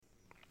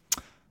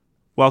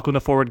Welcome to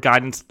Forward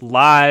Guidance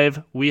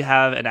Live. We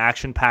have an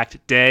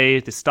action-packed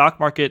day. The stock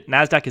market,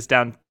 Nasdaq is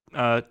down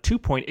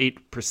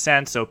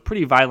 2.8%, so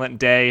pretty violent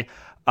day.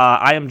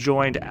 I am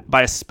joined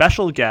by a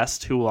special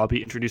guest who I'll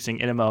be introducing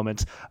in a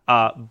moment.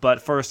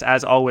 But first,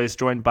 as always,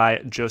 joined by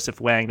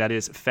Joseph Wang, that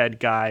is Fed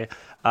Guy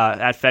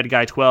at Fed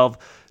Guy 12.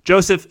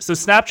 Joseph, so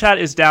Snapchat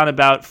is down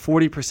about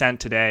 40%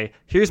 today.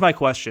 Here's my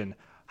question.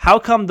 How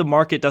come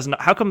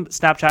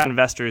Snapchat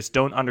investors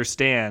don't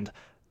understand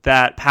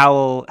that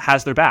Powell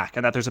has their back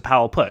and that there's a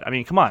Powell put? I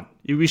mean, come on.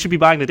 We should be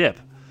buying the dip.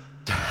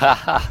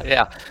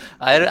 Yeah,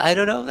 I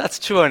don't know if that's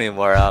true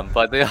anymore,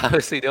 but they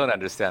obviously don't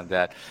understand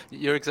that.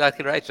 You're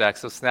exactly right, Jack.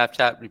 So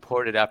Snapchat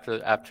reported after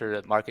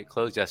the market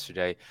closed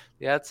yesterday,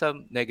 they had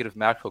some negative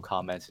macro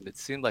comments, and it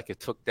seemed like it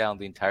took down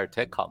the entire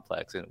tech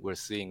complex, and we're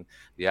seeing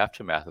the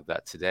aftermath of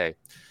that today.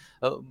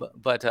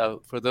 But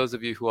for those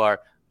of you who are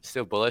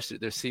still bullish,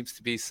 there seems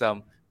to be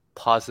some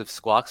positive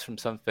squawks from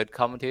some Fed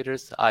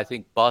commentators. I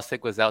think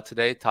Bostic was out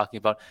today talking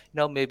about,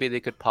 maybe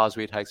they could pause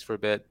rate hikes for a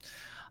bit.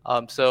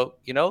 So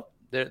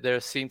there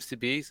seems to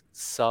be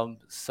some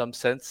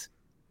sense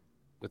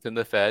within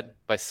the Fed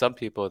by some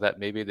people that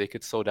maybe they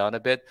could slow down a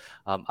bit.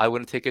 I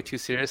wouldn't take it too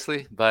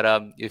seriously, but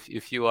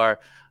if you are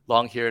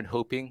long here and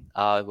hoping,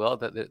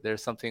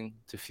 there's something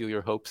to fuel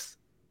your hopes.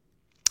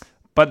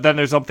 But then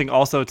there's something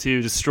also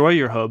to destroy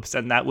your hopes,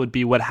 and that would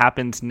be what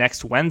happens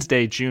next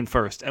Wednesday, June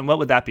 1st. And what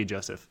would that be,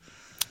 Joseph?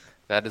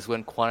 That is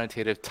when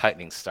quantitative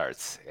tightening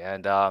starts.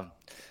 And I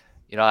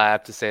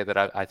have to say that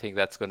I think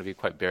that's going to be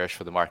quite bearish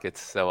for the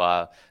markets.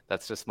 So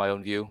that's just my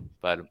own view,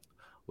 but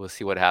we'll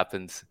see what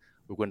happens.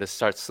 We're going to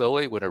start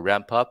slowly. We're going to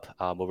ramp up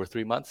over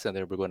 3 months, and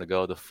then we're going to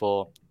go the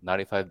full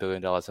 $95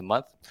 billion a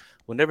month.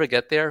 We'll never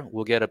get there.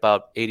 We'll get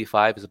about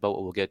 85 is about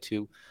what we'll get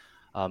to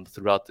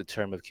throughout the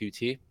term of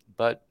QT.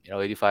 But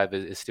 85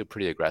 is still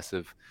pretty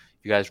aggressive.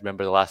 If you guys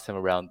remember the last time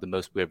around, the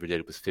most we ever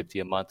did was 50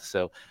 a month.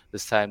 So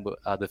this time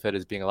the Fed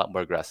is being a lot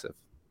more aggressive.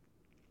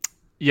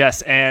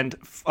 Yes, and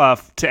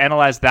to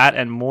analyze that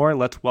and more,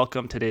 let's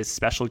welcome today's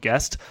special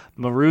guest,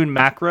 Maroun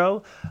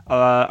Macro.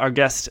 Our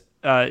guest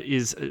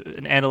is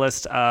an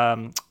analyst.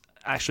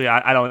 Actually,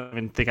 I don't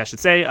even think I should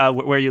say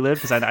where you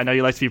live because I know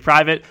you like to be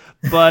private.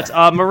 But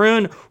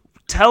Maroun,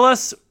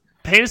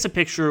 paint us a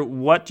picture.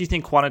 What do you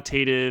think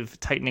quantitative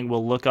tightening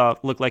will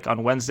look like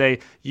on Wednesday?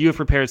 You have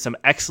prepared some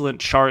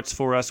excellent charts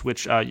for us,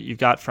 which you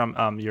got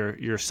from your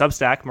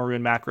Substack,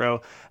 Maroun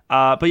Macro.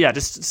 But yeah,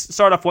 just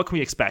start off. What can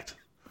we expect?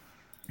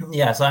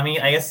 Yeah, so I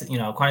mean, I guess,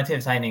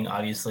 quantitative tightening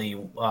obviously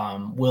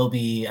will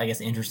be, I guess,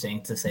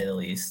 interesting to say the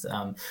least.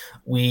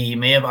 We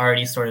may have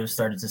already sort of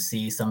started to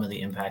see some of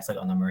the impacts like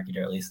on the market,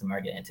 or at least the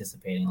market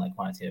anticipating like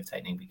quantitative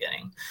tightening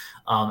beginning.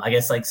 I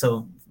guess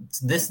so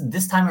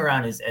this time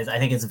around is I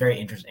think it's very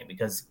interesting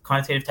because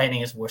quantitative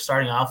tightening we're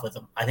starting off with,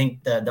 I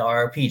think the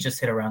RRP just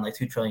hit around like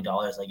 $2 trillion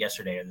like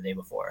yesterday or the day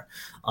before.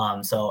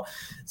 So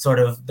sort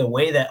of the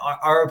way that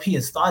RRP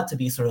is thought to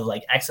be sort of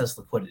like excess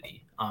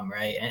liquidity.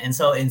 Right. And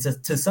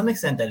to some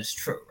extent that is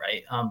true.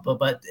 Right.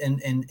 But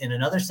in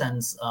another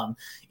sense, the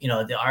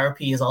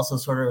RRP is also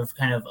sort of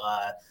kind of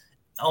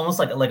almost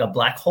like a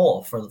black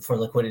hole for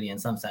liquidity in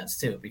some sense,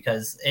 too,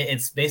 because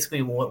it's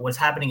basically what's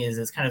happening is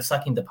it's kind of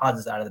sucking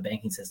deposits out of the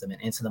banking system and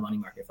into the money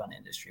market fund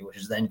industry, which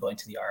is then going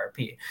to the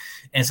RRP.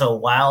 And so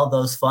while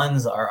those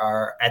funds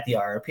are at the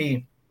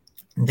RRP,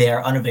 they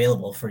are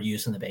unavailable for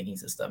use in the banking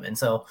system. And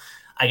so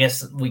I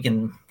guess we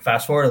can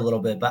fast forward a little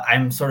bit, but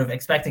I'm sort of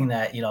expecting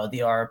that, the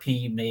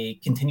RRP may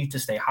continue to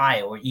stay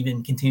high or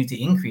even continue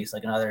to increase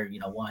like another,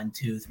 1,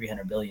 2,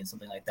 300 billion,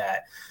 something like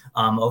that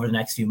over the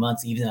next few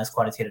months, even as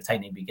quantitative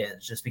tightening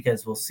begins, just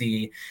because we'll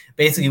see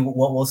basically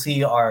what we'll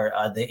see are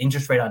the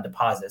interest rate on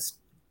deposits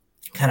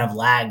kind of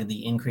lag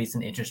the increase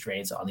in interest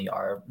rates on the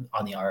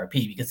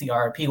RRP, because the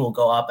RRP will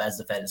go up as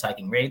the Fed is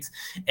hiking rates,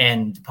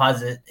 and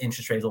deposit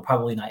interest rates will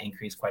probably not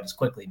increase quite as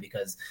quickly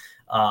because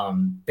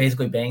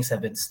basically banks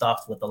have been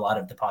stuffed with a lot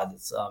of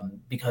deposits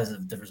because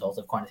of the result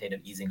of quantitative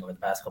easing over the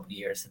past couple of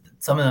years.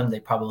 Some of them they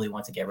probably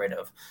want to get rid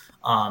of,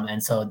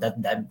 and so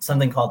that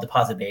something called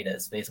deposit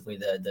betas, basically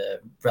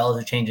the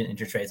relative change in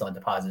interest rates on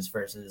deposits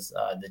versus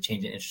the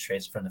change in interest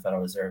rates from the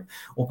Federal Reserve,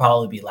 will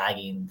probably be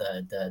lagging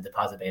the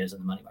deposit betas in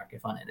the money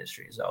market fund industry.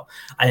 So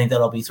I think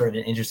that'll be sort of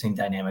an interesting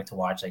dynamic to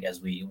watch, like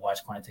as we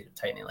watch quantitative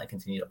tightening like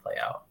continue to play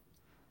out.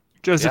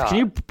 Joseph, Can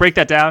you break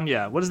that down?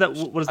 Yeah. What does that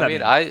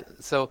mean?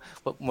 So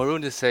what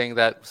Maroun is saying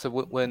that, so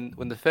when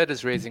the Fed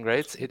is raising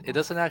rates, it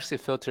doesn't actually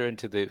filter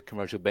into the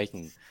commercial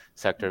banking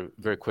sector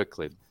very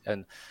quickly.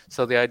 And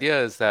so the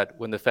idea is that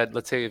when the Fed,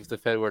 let's say if the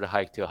Fed were to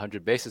hike to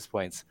 100 basis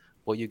points,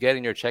 what you get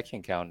in your checking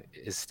account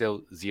is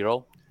still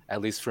zero. At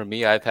least for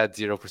me, I've had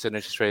 0%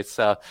 interest rates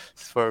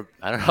for,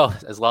 I don't know,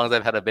 as long as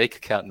I've had a bank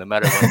account, no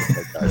matter what the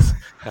Fed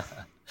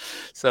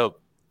does.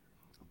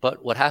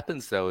 But what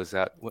happens, though, is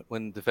that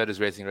when the Fed is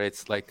raising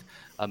rates, like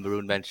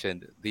Maroun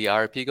mentioned, the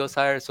RRP goes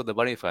higher, so the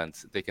money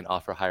funds, they can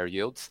offer higher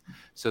yields.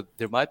 So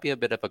there might be a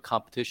bit of a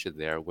competition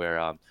there where,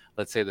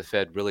 let's say the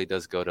Fed really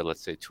does go to,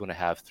 let's say,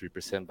 2.5%,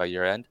 3% by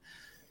year end.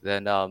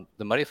 Then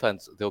the money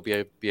funds, they'll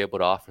be able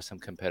to offer some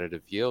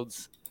competitive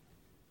yields.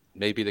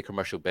 maybe the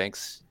commercial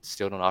banks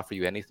still don't offer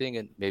you anything,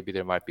 and maybe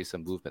there might be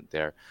some movement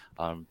there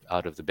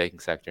out of the banking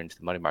sector into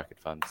the money market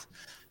funds.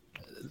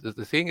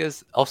 The thing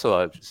is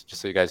also, just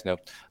so you guys know,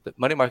 the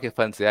money market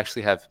funds, they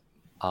actually have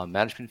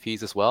management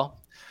fees as well.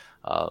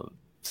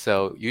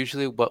 So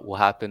usually what will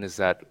happen is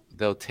that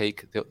they'll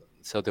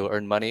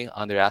earn money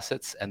on their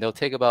assets, and they'll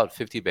take about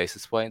 50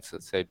 basis points,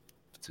 let's say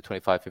to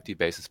 25, 50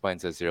 basis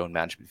points as their own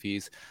management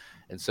fees.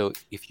 And so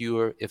if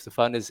the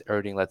fund is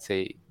earning, let's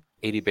say,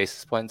 80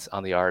 basis points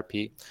on the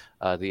RRP,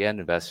 the end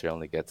investor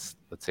only gets,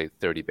 let's say,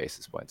 30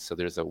 basis points. So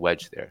there's a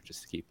wedge there,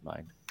 just to keep in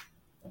mind.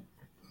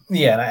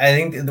 Yeah, and I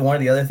think one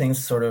of the other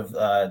things sort of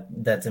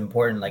that's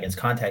important, like as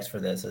context for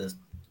this, is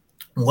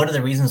one of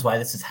the reasons why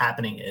this is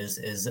happening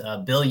is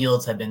bill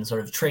yields have been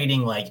sort of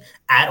trading like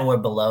at or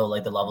below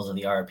like the levels of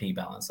the RRP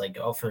balance, like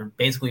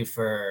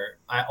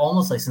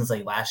almost like since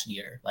like last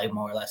year, like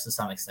more or less to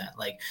some extent,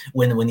 like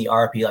when the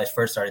RRP like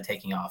first started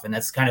taking off. And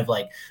that's kind of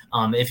like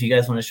if you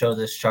guys want to show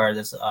this chart,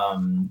 this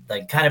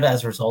like kind of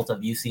as a result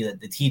of, you see that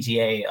the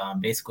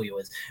TGA basically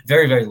was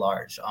very, very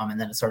large, and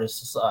then it sort of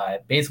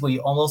basically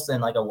almost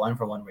in like a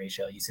 1-for-1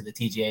 ratio. You see the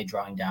TGA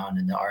drawing down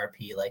and the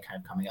RRP like kind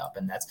of coming up,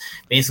 and that's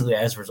basically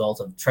as a result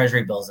of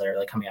treasury bills that are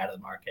like coming out of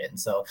the market. And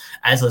so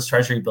as those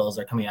treasury bills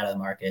are coming out of the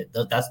market,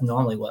 that's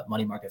normally what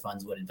money market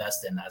funds would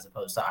invest in, as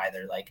opposed to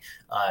either like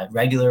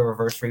regular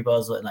reverse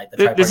repos and like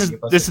the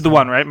this is the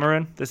one, right,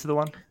 Maroon? This is the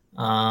one.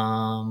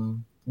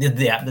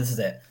 Yeah, this is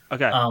it.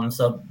 Okay.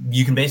 So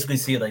you can basically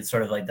see like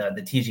sort of like the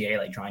TGA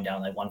like drawing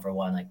down like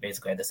 1-for-1, like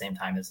basically at the same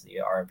time as the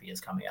RRP is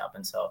coming up.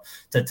 And so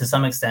to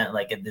some extent,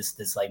 like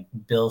this like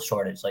bill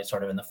shortage, like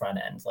sort of in the front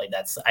end, like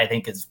that's, I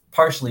think, is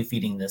partially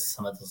feeding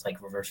some of this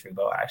like reverse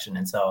repo action.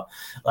 And so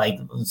like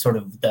sort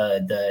of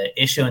the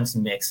issuance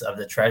mix of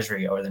the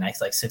treasury over the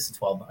next like 6 to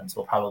 12 months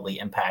will probably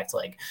impact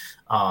like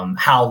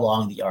how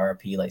long the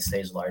RRP like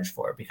stays large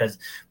for, because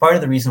part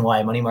of the reason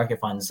why money market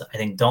funds, I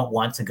think, don't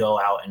want to go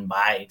out and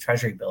buy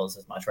treasury bills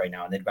as much right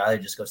now, and they'd rather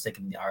just go stick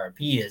in the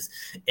RRP,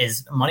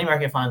 is money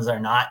market funds are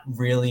not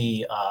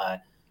really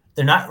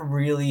they're not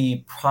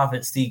really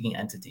profit-seeking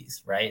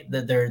entities, right?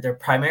 They're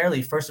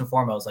primarily, first and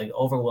foremost, like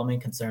overwhelming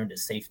concern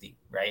is safety,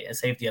 right? And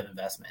safety of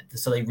investment.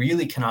 So they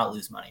really cannot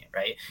lose money,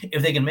 right?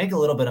 If they can make a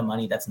little bit of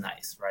money, that's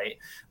nice, right?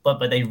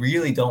 But they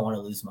really don't want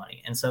to lose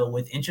money. And so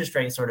with interest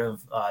rates sort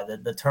of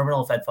the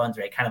terminal Fed funds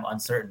rate kind of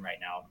uncertain right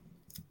now,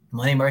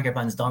 money market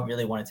funds don't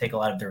really want to take a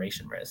lot of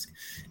duration risk.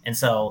 And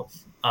so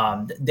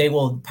they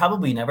will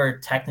probably never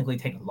technically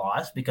take a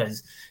loss,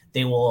 because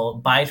they will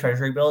buy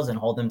treasury bills and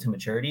hold them to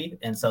maturity.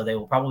 And so they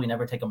will probably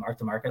never take a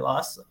mark-to-market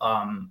loss.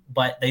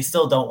 But they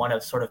still don't want to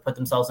sort of put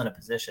themselves in a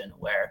position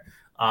where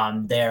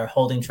they're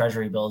holding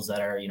treasury bills that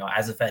are,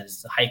 as the Fed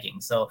is hiking.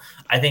 So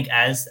I think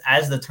as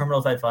the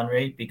terminal Fed fund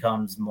rate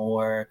becomes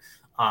more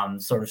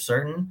sort of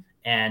certain,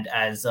 and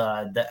as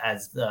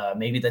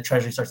maybe the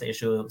treasury starts to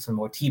issue some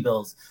more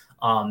T-bills,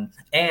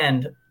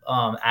 and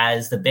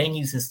as the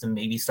banking system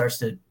maybe starts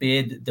to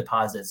bid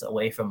deposits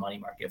away from money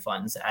market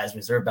funds, as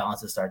reserve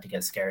balances start to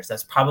get scarce,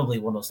 that's probably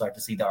when we'll start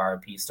to see the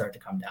RRP start to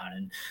come down.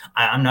 And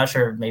I'm not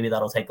sure, maybe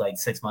that'll take like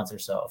 6 months or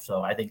so.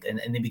 So I think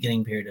in the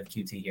beginning period of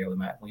QT here,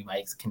 we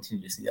might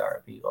continue to see the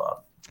RRP go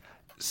up.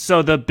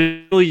 So the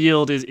bill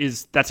yield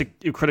is that's a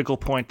critical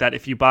point, that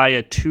if you buy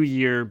a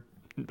 2-year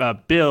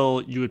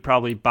bill, you would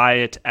probably buy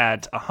it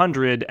at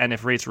 100, and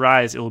if rates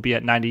rise, it will be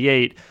at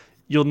 98.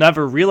 You'll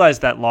never realize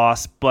that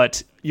loss,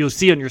 but you'll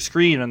see on your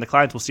screen, and the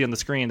clients will see on the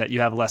screen, that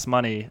you have less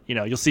money.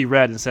 You'll see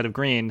red instead of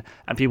green,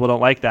 and people don't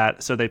like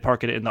that, so they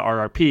park it in the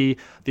RRP.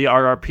 The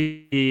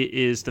RRP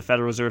is the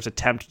Federal Reserve's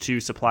attempt to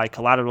supply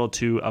collateral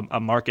to a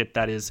market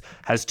that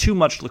has too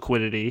much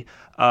liquidity.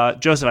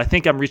 Joseph, I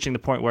think I'm reaching the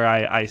point where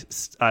I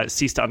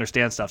cease to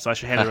understand stuff, so I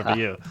should hand it over to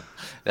you.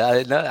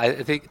 No,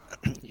 I think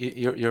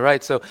you're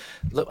right. So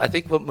look, I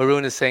think what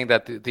Maroon is saying,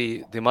 that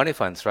the money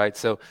funds, right?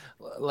 So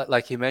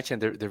like you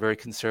mentioned, they're very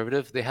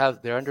conservative.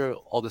 They're under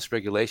all this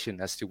regulation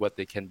as to what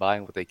they can buy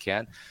and what they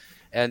can't.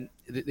 And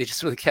they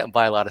just really can't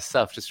buy a lot of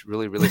stuff, just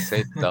really, really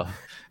safe stuff.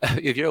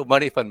 If you're a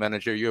money fund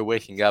manager, you're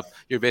waking up,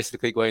 you're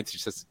basically going to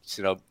just,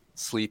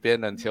 sleep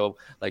in until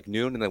like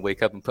noon, and then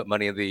wake up and put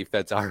money in the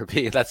Fed's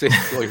RRP. That's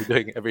basically what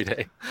you're doing every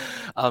day.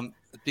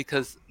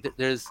 Because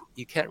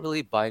you can't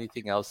really buy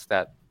anything else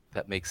that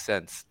makes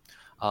sense.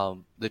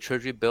 The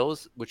treasury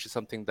bills, which is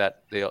something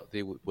that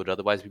they would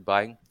otherwise be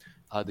buying,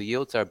 the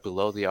yields are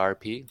below the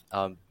RRP.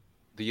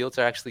 The yields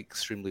are actually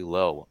extremely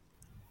low.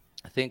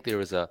 I think there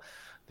was a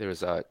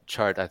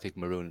chart, I think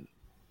Maroon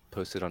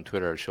posted on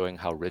Twitter, showing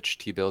how rich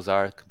T-bills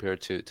are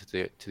compared to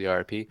the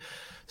RRP.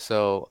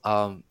 So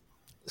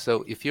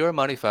if you're a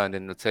money fund,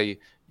 and let's say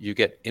you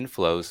get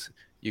inflows,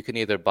 you can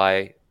either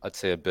buy, let's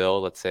say, a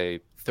bill, let's say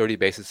 30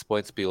 basis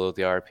points below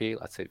the RRP,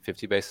 let's say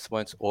 50 basis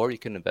points, or you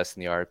can invest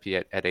in the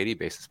RRP at 80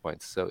 basis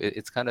points. So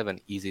it's kind of an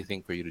easy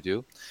thing for you to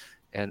do.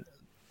 And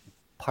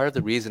part of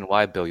the reason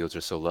why bill yields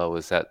are so low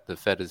is that the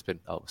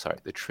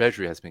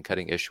Treasury has been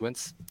cutting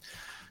issuance.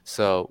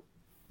 So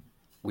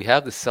we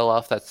have the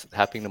sell-off that's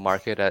happening in the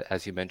market,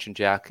 as you mentioned,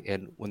 Jack.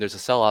 And when there's a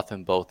sell-off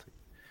in both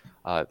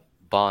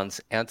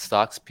bonds and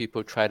stocks,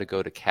 people try to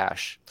go to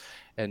cash.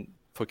 And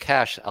for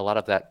cash, a lot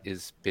of that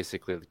is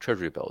basically the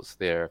treasury bills.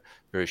 They're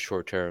very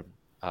short-term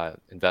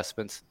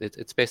investments.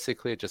 It's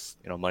basically just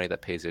money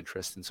that pays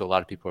interest, and so a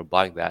lot of people are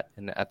buying that.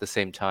 And at the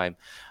same time,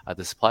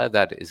 the supply of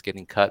that is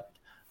getting cut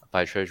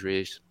by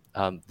treasuries.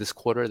 This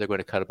quarter, they're going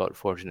to cut about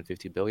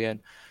 450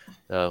 billion.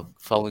 The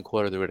following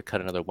quarter, they're going to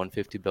cut another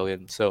 150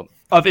 billion. So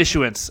of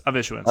issuance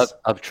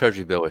of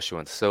treasury bill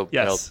issuance. So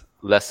yes.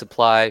 Less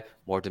supply,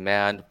 more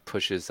demand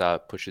pushes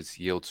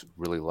yields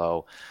really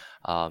low.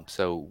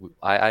 So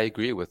I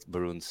agree with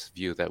Varun's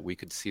view that we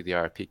could see the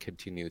RRP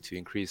continue to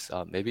increase,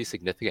 maybe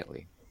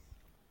significantly.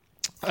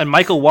 And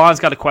Michael Wan's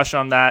got a question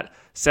on that.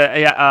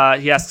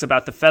 He asks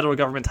about the federal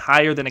government's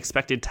higher than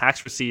expected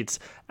tax receipts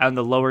and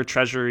the lower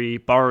Treasury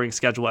borrowing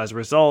schedule as a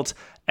result,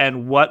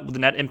 and what the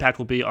net impact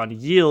will be on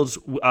yields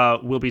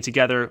will be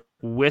together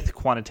with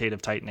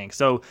quantitative tightening.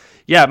 So,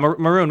 yeah,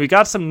 Maroon, we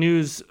got some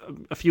news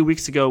a few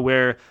weeks ago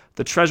where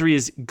the Treasury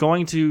is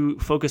going to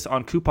focus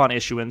on coupon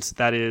issuance,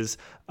 that is,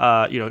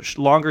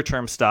 longer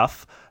term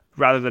stuff,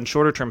 rather than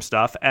shorter term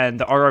stuff, and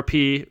the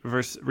RRP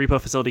versus repo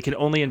facility can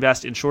only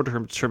invest in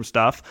shorter term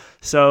stuff.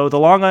 So the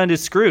long end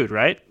is screwed,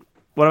 right?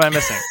 What am I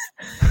missing?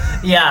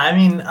 Yeah, I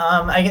mean,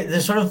 I get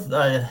there's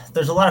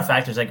there's a lot of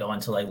factors that go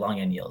into like long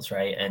end yields,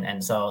 right?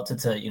 And so to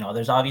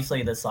there's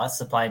obviously this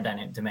supply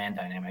and demand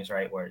dynamics,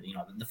 right? Where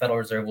the Federal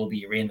Reserve will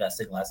be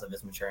reinvesting less of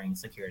its maturing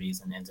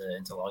securities and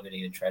into longer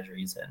dated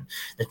treasuries, and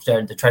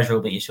the Treasury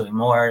will be issuing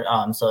more.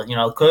 So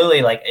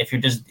clearly, like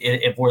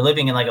if we're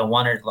living in like a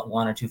one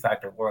or two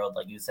factor world,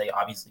 like you say,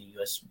 obviously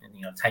U.S.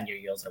 10-year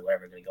yields or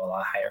whatever are going to go a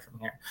lot higher from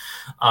here.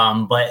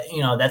 But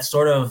that's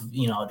sort of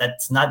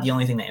that's not the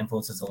only thing that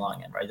influences the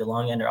long end, right? The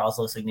long end are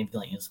also significantly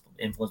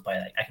influenced by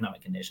like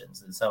economic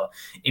conditions. And so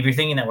if you're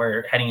thinking that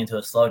we're heading into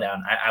a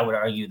slowdown, I would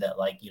argue that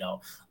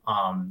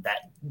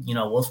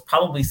we'll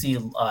probably see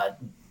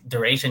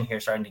duration here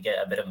starting to get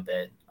a bit of a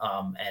bid.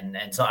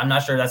 And so I'm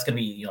not sure that's going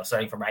to be,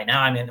 starting from right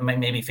now. I mean,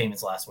 maybe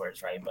famous last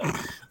words, right? But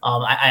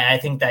I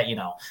think that,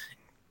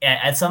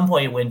 at some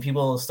point when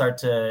people start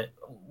to,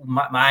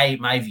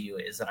 my view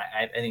is, and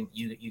I think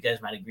you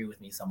guys might agree with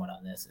me somewhat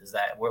on this, is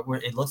that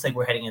it looks like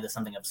we're heading into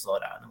something of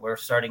slowdown. We're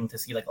starting to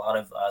see like a lot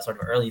of sort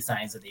of early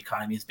signs that the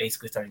economy is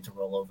basically starting to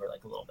roll over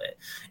like a little bit.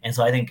 And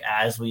so I think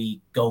as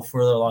we go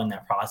further along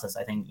that process,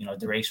 I think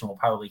duration will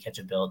probably catch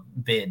a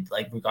bid,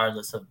 like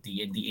regardless of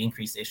the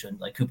increased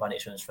issuance, like coupon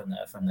issuance from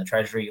the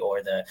Treasury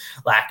or the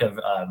lack of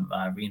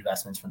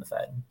reinvestments from the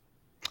Fed.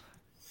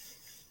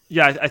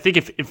 Yeah, I think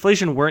if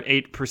inflation weren't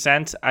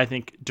 8%, I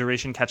think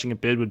duration catching a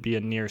bid would be a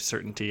near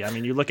certainty. I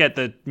mean, you look at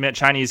the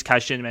Chinese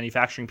Caixin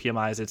manufacturing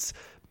PMIs, it's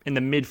in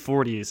the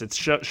mid-40s. It's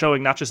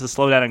showing not just a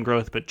slowdown in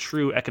growth, but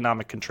true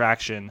economic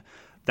contraction.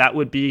 That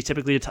would be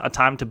typically a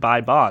time to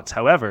buy bonds.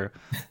 However,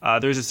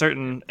 there's a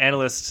certain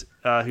analyst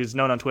who's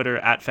known on Twitter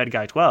at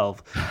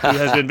FedGuy12 who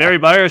has been very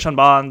bearish on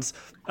bonds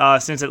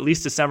since at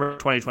least December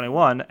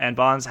 2021, and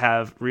bonds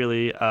have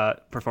really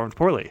performed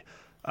poorly.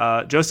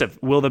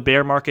 Joseph, will the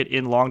bear market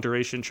in long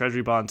duration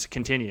treasury bonds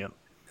continue?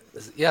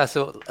 Yeah,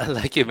 so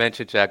like you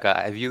mentioned, Jack,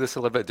 I view this a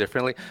little bit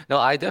differently. No,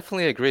 I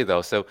definitely agree,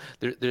 though. So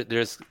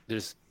there's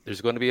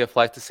going to be a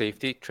flight to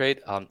safety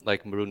trade,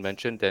 like Maroon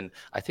mentioned, and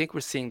I think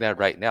we're seeing that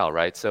right now,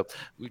 right? So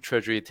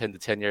Treasury 10 to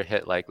 10-year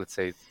hit like, let's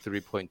say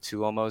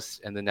 3.2 almost,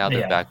 and then now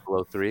they're back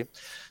below 3.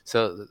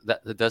 So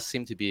that does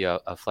seem to be a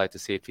flight to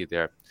safety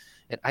there.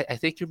 And I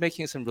think you're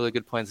making some really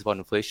good points about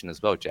inflation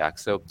as well, Jack.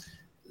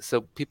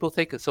 So people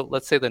think, so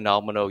let's say the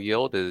nominal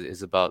yield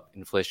is about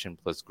inflation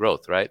plus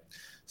growth, right?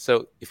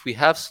 So if we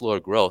have slower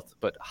growth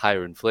but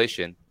higher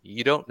inflation,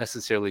 you don't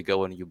necessarily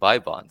go and you buy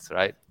bonds,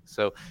 right?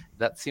 So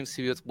that seems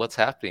to be what's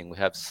happening. We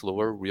have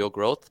slower real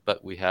growth,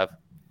 but we have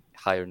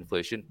higher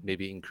inflation,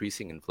 maybe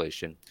increasing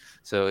inflation.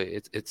 So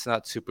it's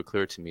not super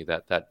clear to me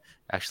that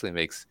actually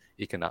makes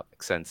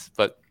economic sense.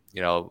 But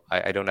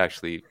I don't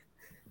actually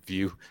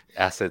view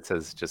assets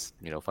as just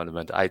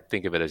fundamental. I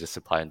think of it as just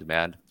supply and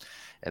demand.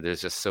 And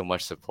there's just so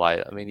much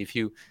supply. I mean,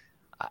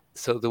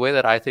 so the way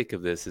that I think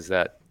of this is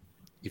that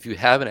if you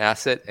have an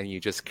asset and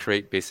you just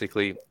create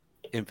basically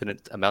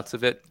infinite amounts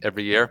of it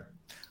every year,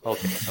 over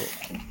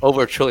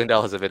 $1 trillion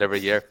of it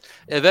every year,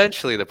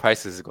 eventually the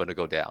price is going to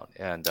go down.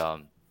 And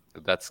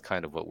that's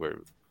kind of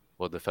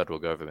what the federal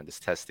government is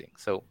testing.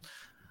 So,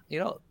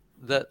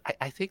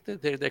 I think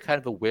that they're kind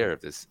of aware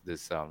of this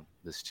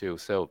too.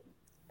 So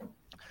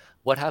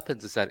what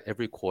happens is that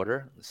every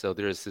quarter, so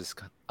there's this,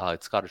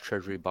 it's got a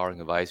Treasury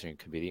Borrowing Advisory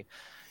Committee,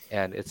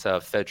 and it's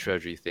a Fed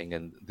Treasury thing,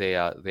 and they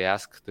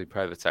ask the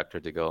private sector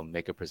to go and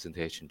make a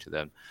presentation to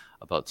them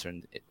about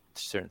certain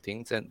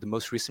things. And the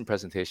most recent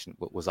presentation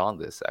was on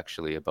this,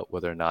 actually, about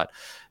whether or not,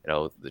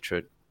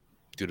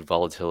 due to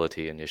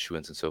volatility and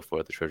issuance and so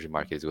forth, the Treasury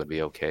market is going to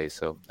be okay.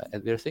 So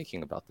they're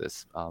thinking about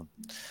this.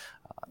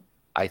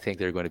 I think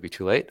they're going to be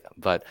too late,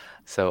 but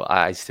so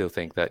I still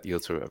think that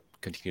yields will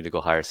continue to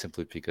go higher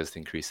simply because the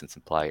increase in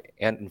supply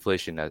and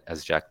inflation,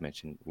 as Jack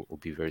mentioned, will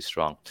be very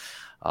strong.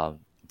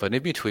 But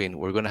in between,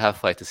 we're going to have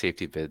flight to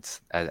safety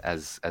bids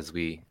as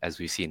we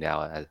see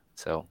now.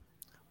 So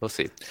We'll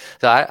see.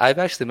 So I've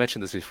actually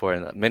mentioned this before,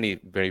 and many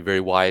very, very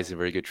wise and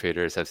very good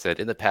traders have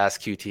said in the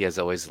past, QT has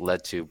always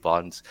led to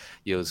bonds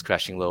yields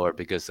crashing lower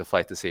because the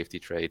flight to safety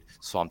trade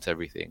swamps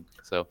everything.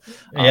 So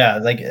yeah,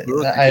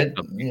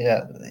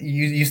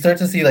 you start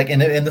to see like in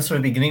the sort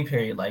of beginning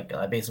period, like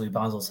basically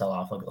bonds will sell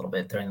off like a little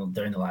bit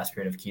during the last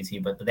period of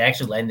QT, but they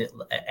actually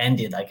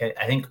ended like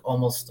I think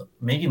almost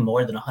maybe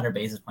more than 100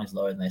 basis points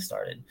lower than they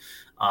started.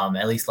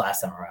 At least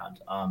last time around.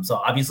 So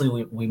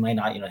obviously we might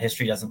not,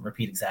 history doesn't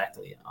repeat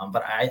exactly.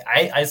 But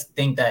I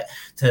think that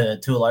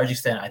to a large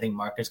extent, I think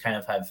markets kind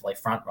of have like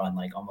front run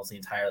like almost the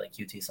entire like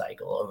QT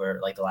cycle over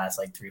like the last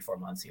like 3-4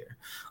 months here.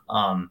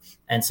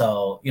 And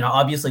so,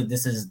 obviously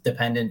this is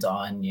dependent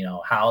on,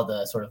 how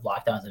the sort of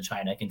lockdowns in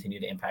China continue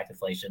to impact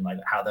inflation, like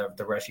how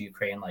the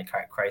Russia-Ukraine like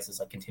crisis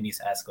like continues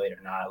to escalate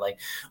or not, like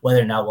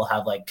whether or not we'll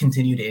have like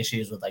continued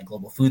issues with like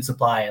global food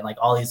supply and like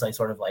all these like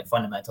sort of like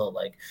fundamental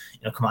like,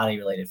 commodity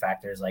related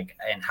factors, like,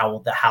 and how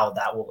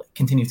that will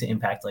continue to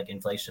impact like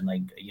inflation,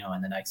 like,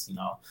 in the next,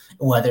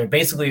 whether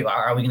basically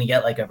are we going to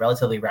get like a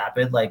relatively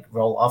rapid like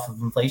roll off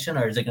of inflation,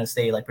 or is it going to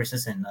stay like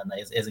persistent, and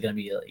is it going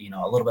to be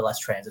a little bit less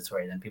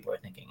transitory than people are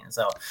thinking? And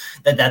so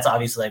that's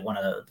obviously like one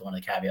of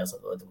the caveats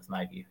with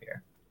my view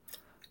here.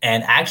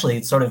 And actually,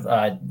 it's sort of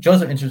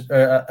Joseph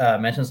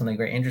mentioned something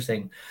very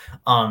interesting.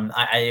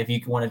 If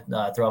you want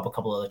to throw up a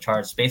couple of the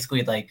charts,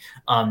 basically, like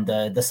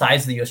the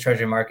size of the U.S.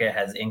 Treasury market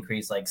has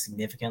increased like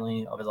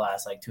significantly over the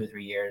last like 2 or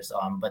 3 years.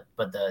 But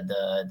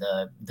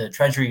the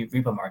Treasury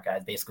repo market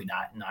has basically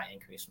not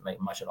increased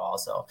much at all.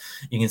 So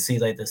you can see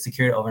like the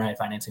secured overnight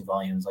financing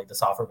volumes, like the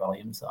SOFR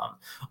volumes,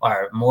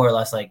 are more or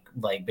less like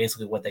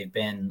basically what they've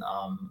been,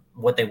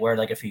 what they were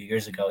like a few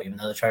years ago, even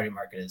though the Treasury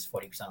market is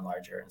 40%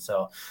 larger. And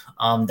so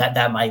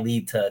that might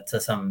lead to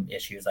some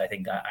issues. I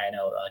think I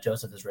know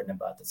Joseph has written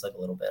about this like a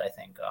little bit, I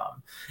think.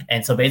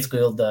 And so basically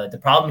the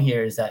problem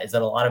here is that a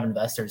lot of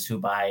investors who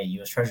buy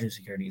U.S. Treasury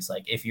securities,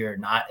 like if you're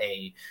not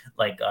a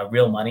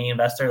real money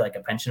investor, like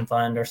a pension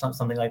fund or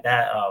something like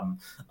that,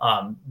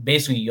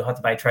 basically you'll have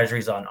to buy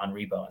treasuries on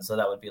repo. And so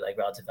that would be like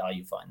relative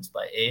value funds.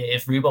 But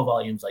if repo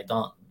volumes like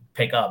don't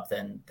pick up,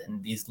 then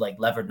these like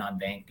levered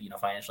non-bank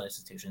financial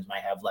institutions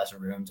might have less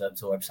room to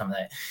absorb some of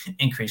that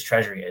increased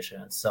treasury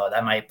issuance. So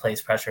that might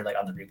place pressure like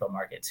on the repo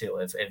market too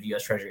if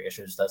U.S. Treasury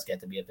issuance does get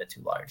to be a bit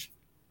too large.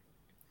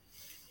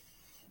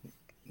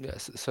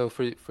 Yes. So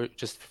for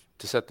just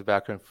to set the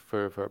background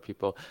for our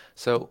people,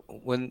 so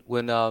when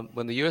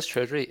the U.S.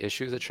 Treasury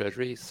issues a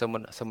treasury,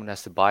 someone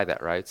has to buy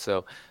that, right?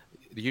 So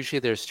usually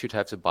there's two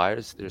types of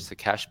buyers. There's the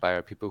cash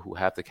buyer, people who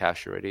have the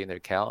cash already in their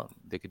account.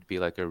 They could be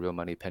like a real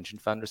money pension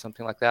fund or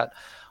something like that.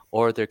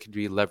 Or there could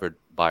be levered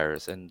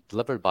buyers. And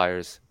levered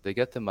buyers, they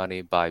get the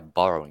money by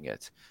borrowing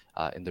it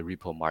in the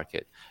repo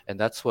market. And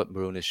that's what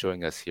Maroon is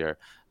showing us here.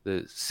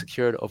 The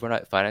secured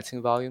overnight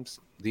financing volumes,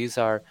 these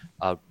are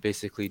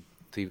basically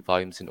the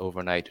volumes in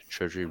overnight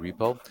treasury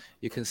repo.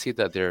 You can see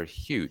that they're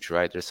huge,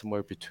 right? They're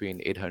somewhere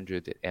between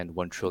 800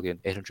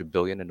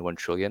 billion and 1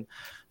 trillion.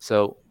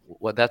 So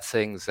what that's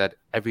saying is that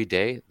every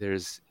day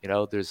there's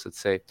let's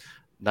say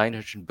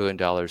 $900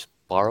 billion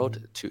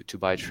borrowed to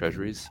buy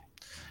treasuries.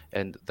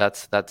 And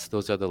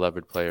those are the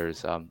levered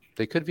players.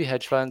 They could be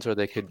hedge funds or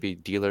they could be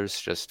dealers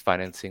just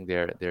financing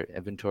their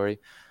inventory,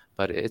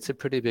 but it's a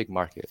pretty big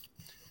market.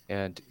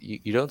 And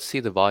you don't see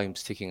the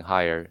volumes ticking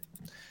higher.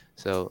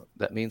 So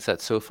that means that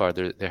so far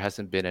there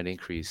hasn't been an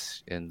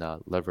increase in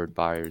levered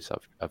buyers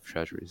of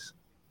treasuries.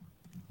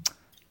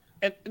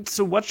 And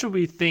so what should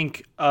we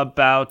think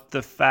about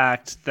the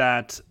fact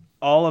that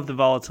all of the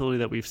volatility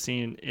that we've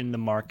seen in the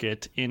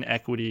market, in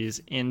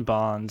equities, in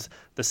bonds,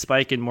 the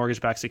spike in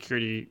mortgage-backed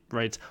security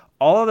rates,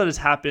 all of that has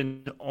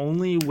happened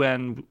only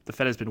when the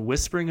Fed has been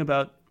whispering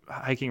about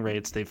hiking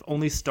rates. They've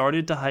only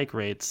started to hike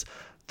rates.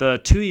 The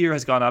 2-year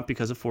has gone up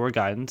because of forward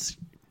guidance,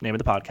 name of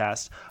the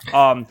podcast.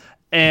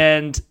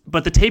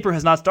 But the taper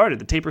has not started.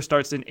 The taper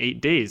starts in 8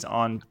 days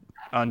on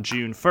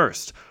June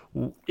 1st.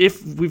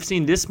 If we've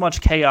seen this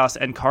much chaos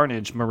and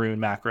carnage, Maroon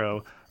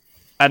Macro,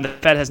 and the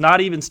Fed has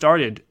not even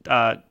started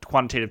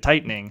quantitative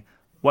tightening,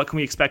 what can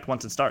we expect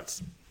once it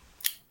starts?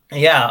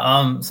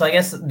 Yeah, so I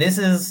guess this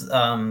is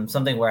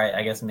something where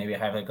I guess maybe I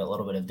have like a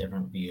little bit of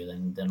different view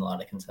than a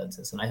lot of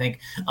consensus. And I think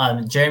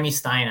Jeremy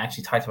Stein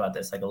actually talked about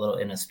this like a little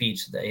in a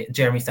speech.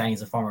 Jeremy Stein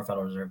is a former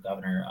Federal Reserve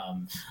governor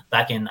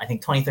back in, I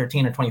think,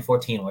 2013 or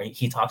 2014, where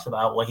he talks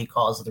about what he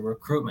calls the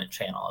recruitment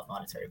channel of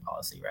monetary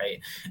policy, right?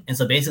 And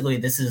so basically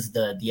this is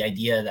the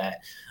idea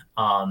that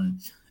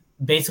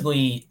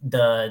basically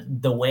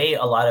the way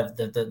a lot of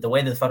the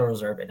way the Federal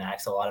Reserve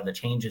enacts a lot of the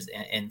changes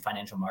in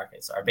financial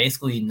markets are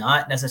basically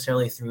not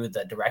necessarily through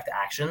the direct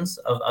actions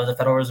of the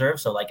Federal Reserve.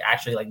 So like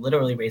actually like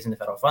literally raising the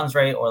federal funds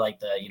rate or like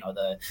the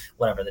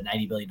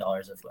 $90 billion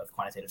of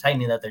quantitative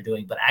tightening that they're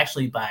doing, but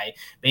actually by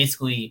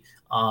basically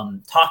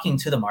talking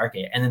to the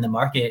market, and then the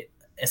market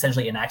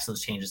essentially enacts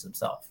those changes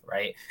themselves,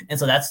 right? And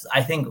so that's,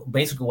 I think,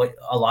 basically what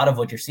a lot of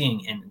what you're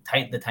seeing in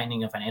the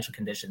tightening of financial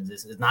conditions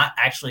is not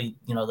actually,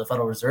 the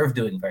Federal Reserve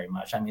doing very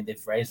much. I mean,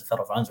 they've raised the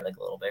federal funds rate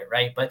a little bit,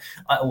 right? But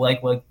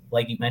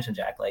like you mentioned,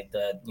 Jack, like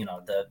the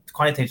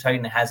quantitative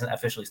tightening hasn't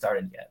officially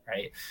started yet,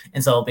 right?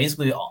 And so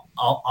basically,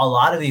 a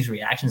lot of these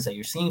reactions that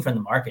you're seeing from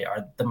the market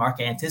are the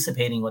market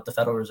anticipating what the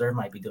Federal Reserve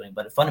might be doing,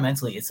 but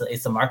fundamentally,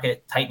 it's the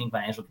market tightening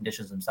financial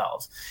conditions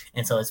themselves.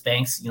 And so it's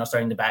banks,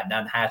 starting to batten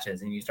down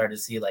hatches, and you start to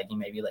see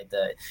maybe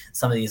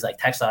some of these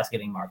tech stocks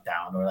getting marked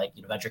down, or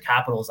venture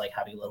capitals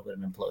having a little bit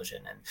of an implosion,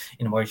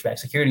 and mortgage-backed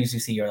securities you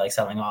see are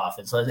selling off,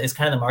 and so it's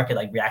kind of the market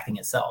reacting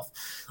itself.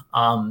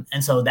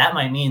 And so that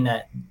might mean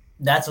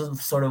that's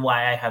sort of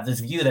why I have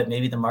this view that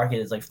maybe the market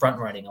is front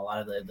running a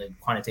lot of the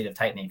quantitative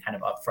tightening kind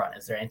of upfront,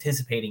 as they're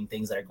anticipating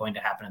things that are going to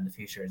happen in the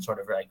future and sort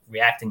of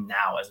reacting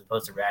now as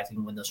opposed to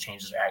reacting when those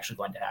changes are actually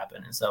going to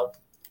happen. And so,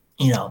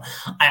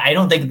 I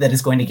don't think that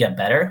it's going to get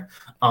better,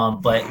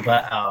 but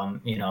I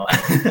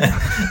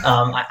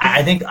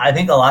think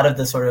a lot of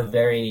the sort of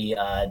very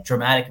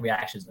dramatic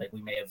reactions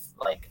we may have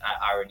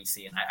already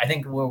seen. I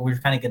think we're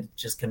kind of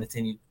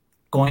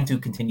going to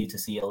continue to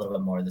see a little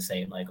bit more of the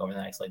same over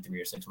the next 3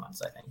 or 6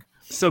 months, I think.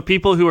 So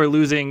people who are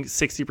losing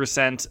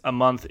 60% a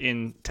month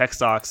in tech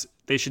stocks,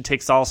 they should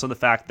take solace in the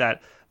fact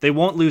that they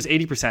won't lose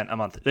 80% a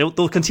month.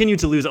 They'll continue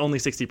to lose only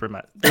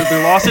 60%.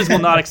 Their losses will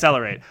not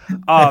accelerate.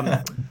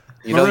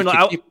 Maroon,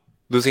 you keep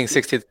losing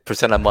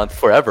 60% a month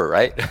forever,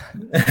 right?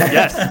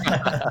 Yes,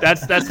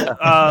 that's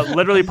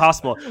literally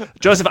possible.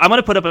 Joseph, I'm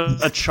going to put up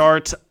a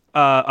chart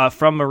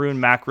from Maroon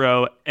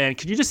Macro, and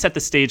could you just set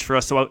the stage for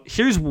us? So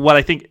here's what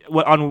I think.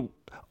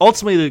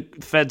 Ultimately,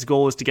 the Fed's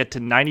goal is to get to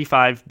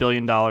 $95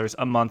 billion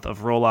a month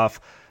of roll-off.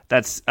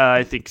 That's,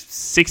 I think,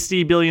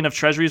 $60 billion of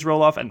Treasuries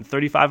roll-off and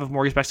 $35 of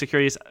mortgage-backed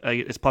securities.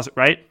 It's plus,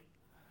 right?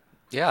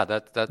 Yeah,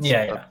 that's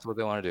what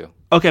they want to do.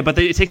 Okay, but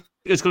it's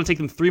going to take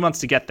them 3 months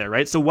to get there,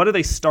 right? So what are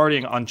they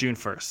starting on June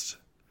 1st?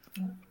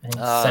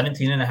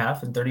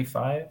 17.5 and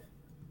 35.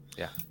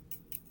 Yeah.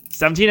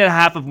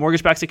 17.5 of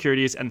mortgage-backed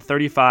securities and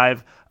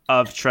 35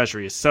 of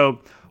Treasuries. So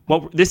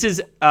what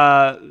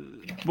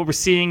we're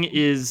seeing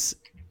is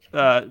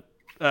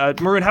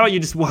Maroon, how about you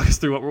just walk us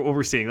through what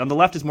we're seeing? On the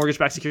left is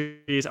mortgage-backed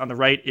securities. On the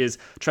right is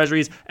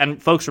Treasuries.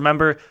 And folks,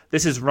 remember,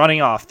 this is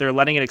running off. They're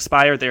letting it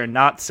expire. They're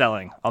not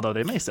selling, although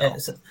they may sell.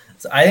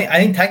 So I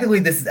think technically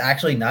this is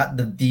actually not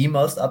the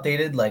most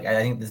updated.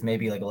 I think this may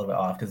be a little bit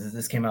off because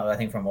this came out, I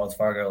think, from Wells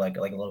Fargo a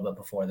little bit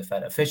before the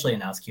Fed officially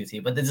announced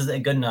QT. But this is a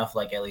good enough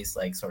at least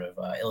sort of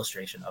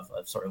illustration of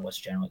sort of what's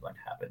generally going to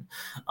happen.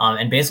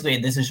 And basically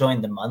this is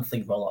showing the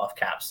monthly roll-off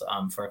caps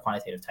for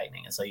quantitative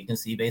tightening. And so you can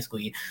see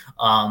basically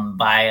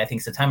by I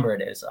think September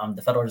it is,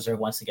 the Federal Reserve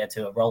wants to get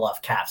to a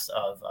roll-off caps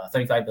of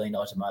 $35 billion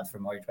a month for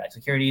mortgage-backed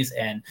securities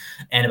and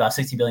about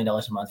 $60 billion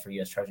a month for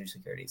U.S. Treasury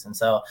securities. And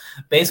so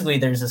basically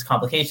there's this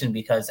complication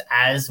because,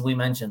 as we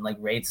mentioned,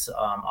 rates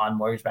on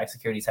mortgage-backed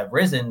securities have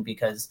risen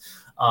because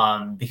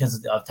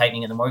of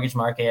tightening in the mortgage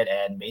market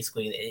and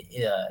basically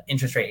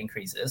interest rate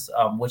increases,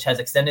 which has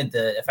extended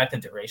the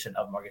effective duration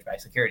of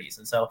mortgage-backed securities.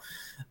 And so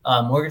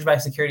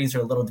mortgage-backed securities are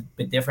a little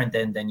bit different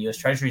than U.S.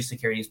 Treasury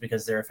securities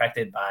because they're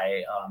affected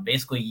by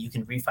basically you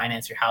can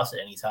refinance your house at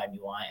any time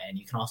you want, and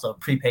you can also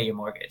prepay your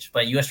mortgage.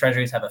 But U.S.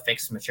 Treasuries have a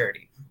fixed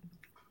maturity.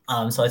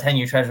 So a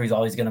 10-year Treasury is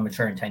always going to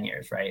mature in 10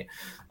 years, right?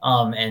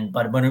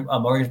 But when a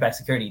mortgage-backed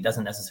security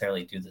doesn't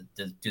necessarily do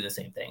the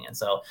same thing. And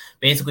so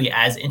basically,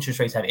 as interest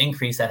rates have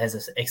increased, that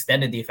has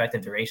extended the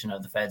effective duration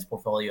of the Fed's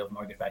portfolio of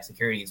mortgage-backed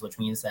securities, which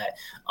means that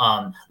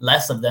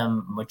less of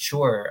them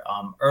mature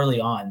early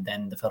on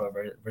than the Federal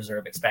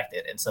Reserve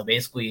expected. And so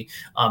basically,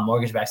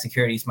 mortgage-backed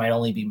securities might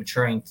only be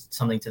maturing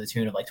something to the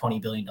tune of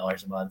 $20 billion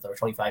a month or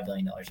 $25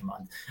 billion a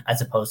month,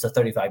 as opposed to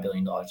 $35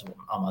 billion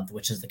a month,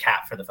 which is the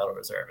cap for the Federal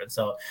Reserve. And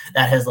so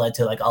that has led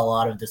to a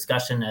lot of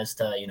discussion as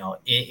to,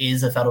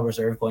 is the Federal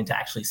Reserve going to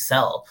actually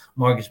sell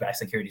mortgage-backed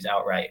securities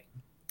outright?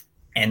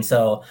 And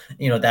so,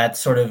 that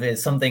sort of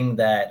is something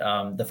that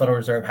the Federal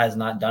Reserve has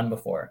not done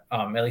before,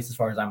 at least as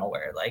far as I'm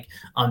aware.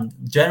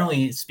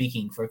 Generally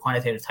speaking, for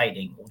quantitative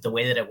tightening, the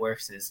way that it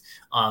works is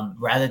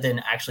rather than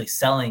actually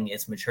selling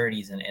its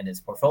maturities and its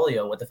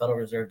portfolio, what the Federal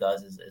Reserve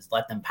does is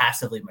let them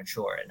passively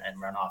mature and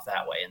run off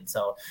that way. And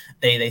so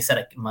they set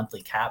a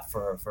monthly cap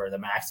for the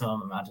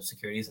maximum amount of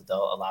securities that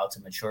they'll allow to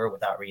mature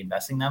without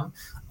reinvesting them.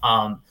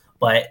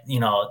 But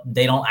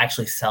they don't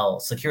actually sell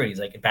securities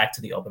back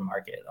to the open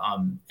market.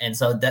 And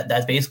so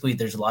that's basically,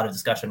 there's a lot of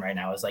discussion right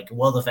now is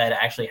will the Fed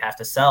actually have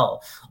to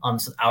sell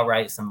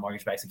outright some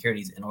mortgage-backed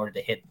securities in order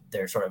to hit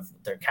their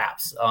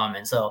caps?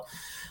 And so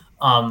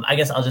I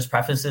guess I'll just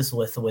preface this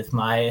with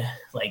my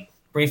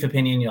brief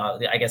opinion.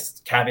 I guess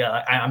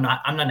caveat, I'm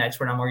not an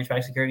expert on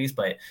mortgage-backed securities,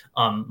 but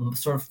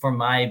sort of from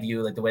my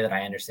view, the way that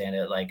I understand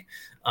it,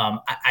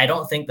 I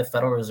don't think the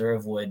Federal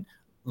Reserve would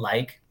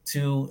like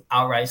to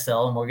outright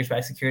sell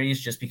mortgage-backed securities,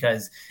 just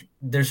because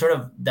there's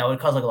that would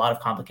cause like a lot of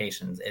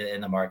complications in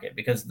the market,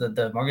 because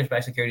the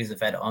mortgage-backed securities the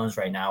Fed owns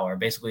right now are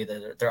basically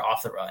they're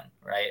off the run,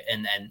 right?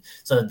 And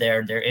so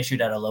they're issued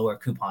at a lower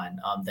coupon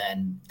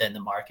than the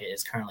market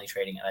is currently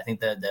trading at. I think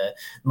the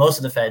most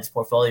of the Fed's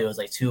portfolio is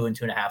like 2 and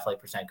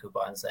 2.5%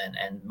 coupons,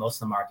 and most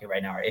of the market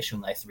right now are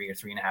issuing like 3 or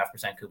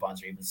 3.5%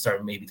 coupons, or even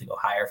starting maybe to go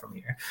higher from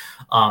here.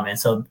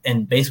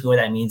 And basically what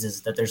that means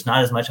is that there's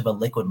not as much of a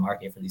liquid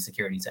market for these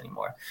securities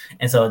anymore.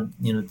 And so,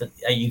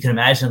 you can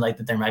imagine like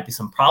that there might be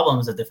some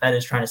problems that the Fed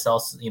is trying to sell,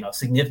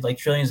 significant, like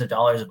trillions of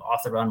dollars of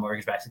off the run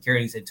mortgage-backed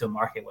securities into a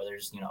market where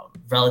there's,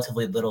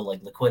 relatively little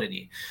like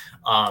liquidity.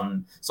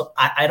 So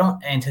I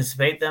don't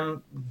anticipate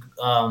them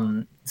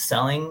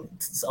selling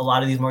a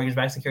lot of these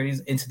mortgage-backed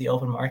securities into the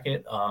open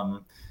market.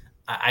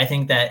 I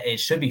think that it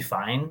should be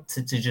fine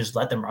to just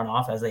let them run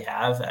off as they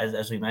have,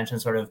 as we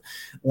mentioned. Sort of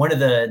one of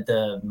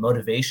the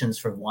motivations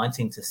for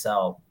wanting to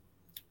sell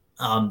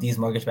these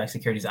mortgage-backed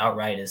securities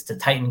outright is to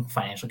tighten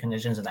financial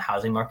conditions in the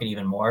housing market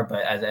even more.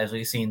 But as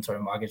we've seen sort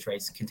of mortgage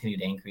rates continue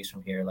to increase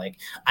from here, like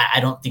I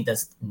don't think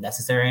that's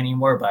necessary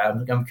anymore.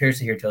 But I'm curious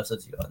to hear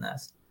Joseph's view on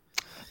this.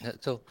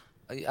 So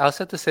I'll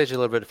set the stage a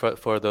little bit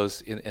for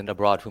those in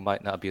abroad who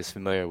might not be as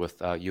familiar with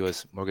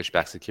U.S.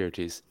 mortgage-backed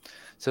securities.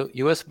 So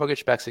U.S.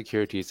 mortgage-backed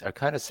securities are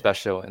kind of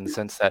special in the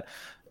sense that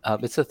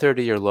it's a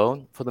 30-year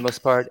loan for the most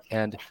part,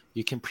 and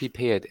you can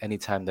prepay it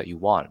anytime that you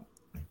want.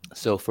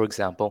 So, for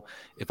example,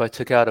 if I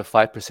took out a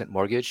 5%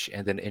 mortgage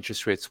and then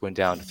interest rates went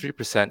down to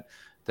 3%,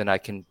 then I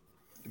can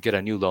get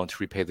a new loan to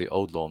repay the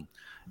old loan.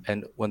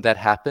 And when that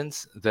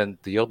happens, then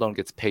the old loan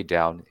gets paid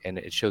down, and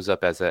it shows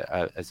up as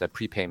a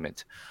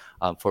prepayment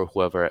for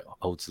whoever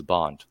owns the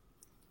bond.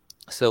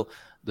 So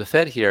the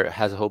Fed here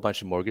has a whole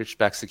bunch of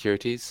mortgage-backed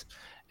securities,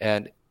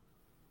 and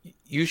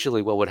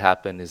usually what would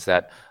happen is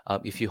that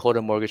if you hold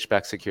a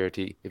mortgage-backed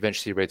security,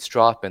 eventually rates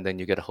drop, and then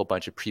you get a whole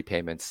bunch of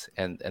prepayments,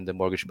 and the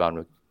mortgage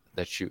bond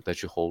that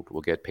you hold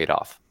will get paid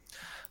off.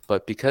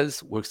 But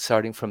because we're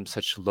starting from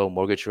such low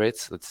mortgage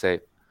rates, let's say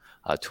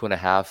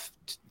 2.5%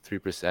 to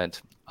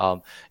 3%,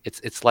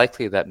 it's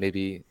likely that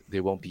maybe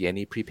there won't be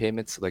any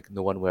prepayments, like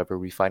no one will ever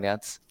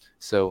refinance.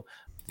 So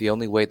the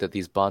only way that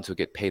these bonds will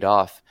get paid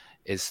off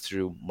is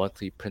through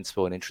monthly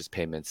principal and interest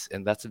payments,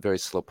 and that's a very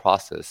slow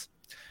process.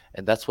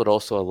 And that's what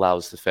also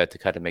allows the Fed to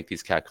kind of make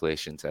these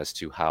calculations as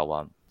to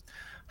how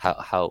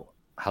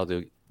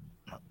the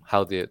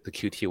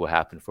QT will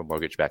happen for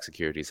mortgage-backed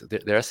securities.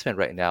 Their estimate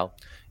right now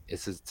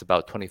is it's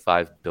about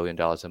 $25 billion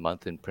a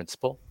month in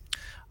principal.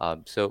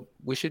 So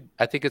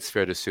I think it's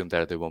fair to assume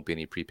that there won't be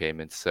any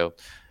prepayments. So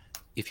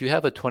if you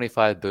have a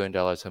 $25 billion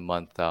a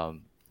month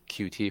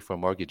QT for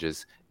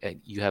mortgages, and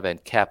you have a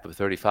cap of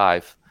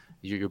 35,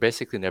 you're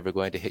basically never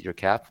going to hit your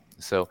cap.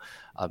 So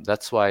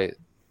that's why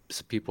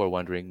people are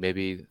wondering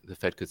maybe the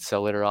Fed could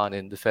sell later on,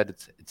 and the Fed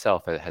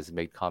itself has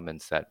made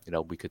comments that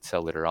we could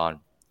sell later on.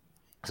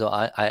 So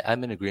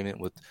I'm in agreement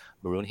with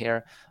Maroon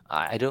here.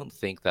 I don't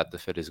think that the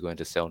Fed is going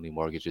to sell any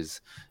mortgages.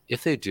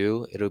 If they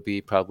do, it'll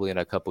be probably in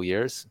a couple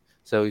years.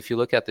 So if you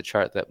look at the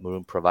chart that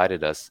Maroon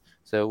provided us,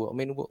 so I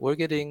mean we're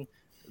getting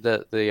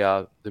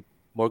the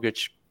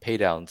mortgage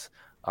paydowns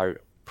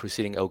are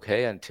proceeding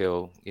okay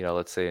until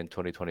let's say in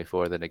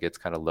 2024, then it gets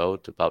kind of low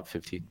to about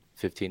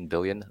 15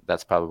 billion.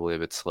 That's probably a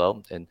bit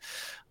slow,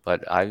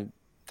 but I'm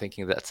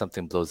thinking that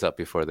something blows up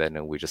before then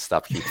and we just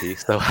stop QT.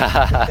 So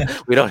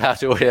we don't have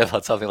to worry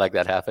about something like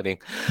that happening.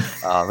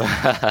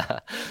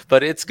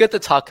 But it's good to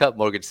talk up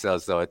mortgage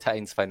sales, though. It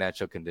tightens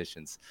financial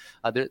conditions.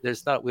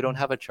 We don't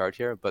have a chart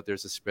here, but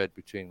there's a spread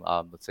between,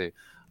 let's say,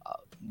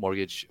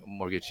 mortgage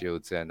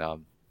yields and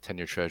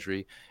 10-year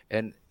Treasury.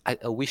 And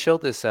we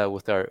showed this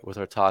with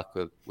our talk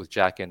with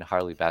Jack and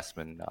Harley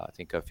Bassman, I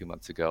think a few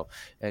months ago.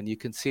 And you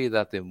can see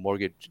that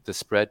the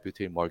spread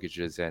between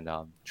mortgages and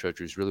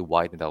Treasuries really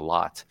widened a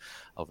lot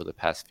over the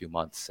past few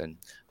months, and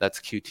that's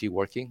QT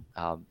working.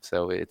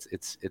 So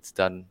it's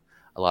done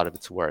a lot of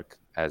its work,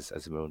 as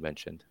Maroon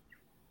mentioned.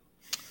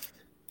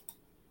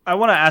 I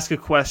want to ask a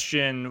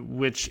question,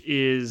 which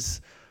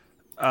is,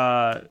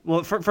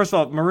 first of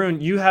all,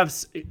 Maroon,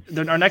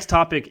 our next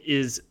topic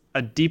is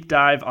a deep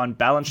dive on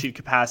balance sheet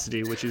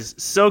capacity, which is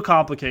so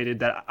complicated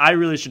that I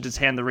really should just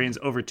hand the reins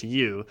over to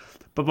you.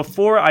 But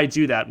before I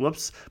do that,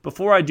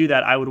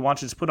 I would want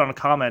to just put on a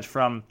comment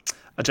from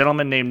a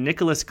gentleman named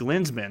Nicholas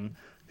Glinsman,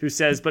 who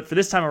says, but for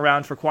this time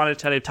around, for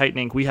quantitative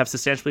tightening, we have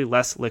substantially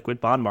less liquid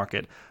bond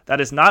market.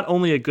 That is not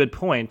only a good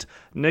point.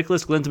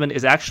 Nicholas Glinsman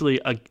is actually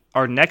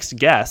our next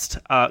guest.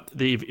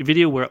 The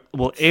video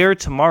will air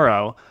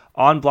tomorrow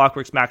on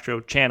Blockworks Macro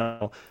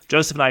channel.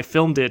 Joseph and I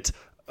filmed it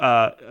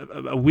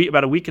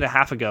about a week and a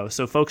half ago,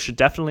 so folks should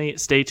definitely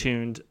stay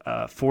tuned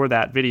for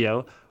that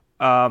video.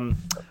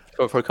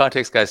 For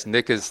context, guys,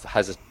 Nick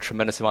has a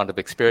tremendous amount of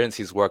experience.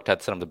 He's worked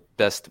at some of the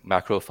best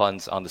macro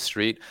funds on the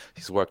street.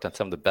 He's worked on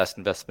some of the best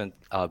investment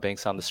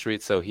banks on the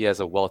street, so he has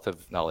a wealth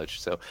of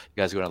knowledge. So you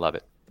guys are going to love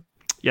it.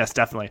 Yes,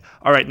 definitely.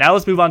 All right, now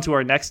let's move on to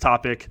our next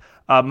topic.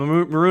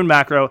 Maroon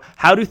Macro,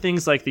 how do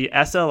things like the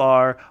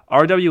SLR,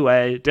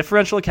 RWA,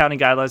 differential accounting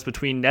guidelines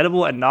between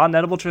nettable and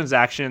non-nettable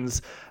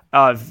transactions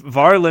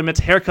VAR limits,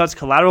 haircuts,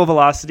 collateral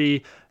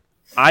velocity,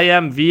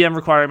 IM, VM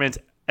requirements,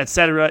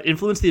 etc.,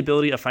 influence the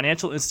ability of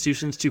financial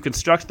institutions to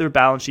construct their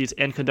balance sheets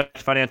and conduct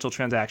financial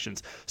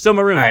transactions. So,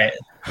 Maroon, I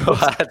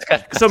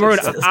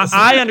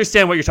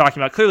understand what you're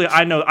talking about. Clearly,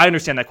 I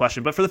understand that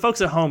question. But for the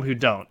folks at home who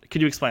don't,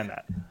 could you explain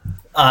that?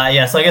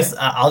 Yeah, so I guess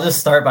I'll just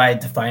start by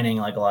defining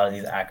like a lot of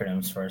these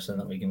acronyms first, and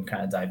then we can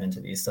kind of dive into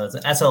these. So it's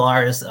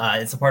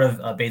SLRs. It's a part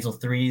of Basel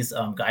III's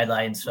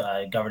guidelines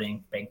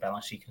governing bank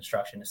balance sheet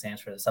construction. It stands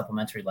for the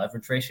supplementary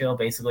leverage ratio.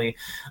 Basically,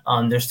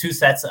 there's two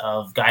sets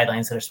of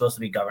guidelines that are supposed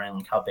to be governing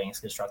like how banks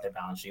construct their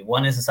balance sheet.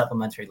 One is the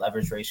supplementary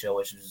leverage ratio,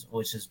 which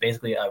is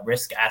basically a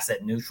risk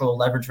asset neutral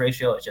leverage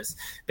ratio. It's just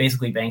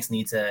basically banks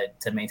need to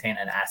maintain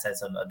an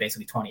assets of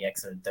basically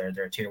 20x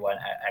their tier one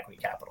equity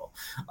capital,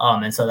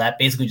 and so that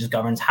basically just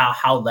governs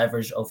how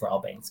leveraged overall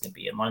banks can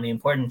be. And one of the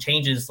important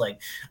changes like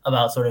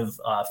about sort of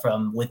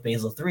from with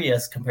Basel III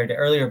as compared to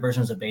earlier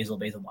versions of Basel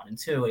 1 and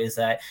 2 is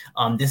that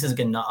this is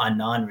a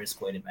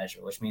non-risk weighted measure,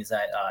 which means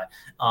that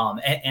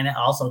and it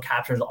also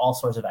captures all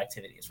sorts of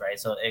activities, right?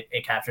 So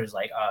it captures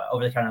like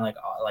over the counter like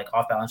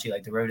off balance sheet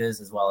like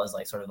derivatives, as well as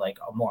like sort of like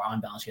more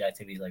on balance sheet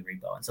activities like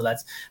repo. And so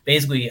that's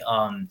basically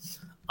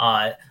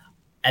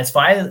as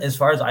far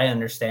as I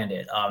understand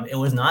it, it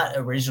was not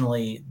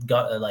originally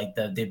like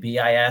the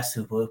BIS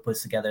who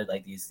puts together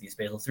like these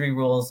Basel III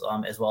rules,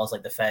 as well as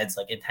like the Fed's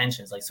like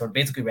intentions, like sort of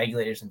basically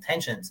regulators'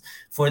 intentions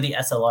for the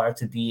SLR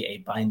to be a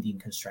binding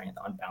constraint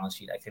on balance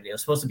sheet activity. It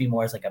was supposed to be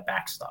more as like a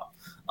backstop,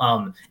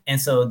 and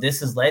so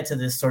this has led to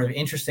this sort of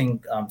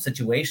interesting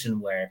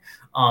situation where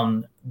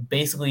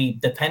basically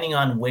depending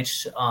on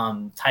which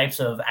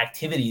types of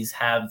activities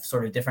have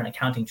sort of different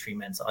accounting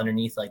treatments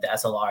underneath like the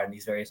SLR and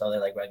these various other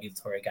like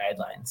regulatory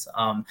guidelines,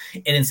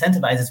 it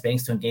incentivizes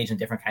banks to engage in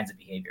different kinds of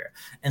behavior.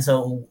 And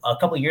so a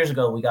couple of years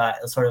ago, we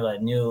got sort of a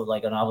new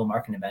like a novel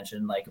market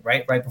invention, like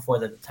right before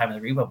the time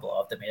of the repo blow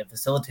up that may have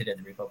facilitated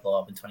the repo blow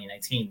up in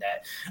 2019,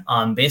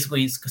 that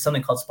basically is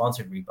something called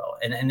sponsored repo.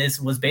 And this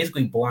was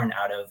basically born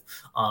out of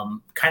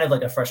kind of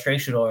like a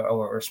frustration or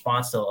a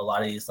response to a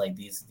lot of these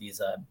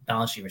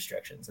balance sheet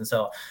restrictions. And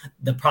so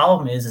the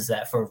problem is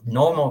that for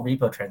normal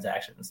repo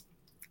transactions,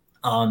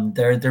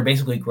 they're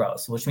basically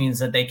gross, which means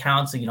that they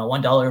count,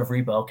 $1 of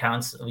repo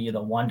counts,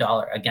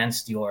 $1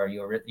 against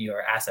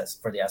your assets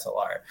for the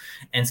SLR.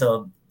 And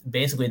so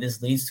basically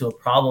this leads to a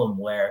problem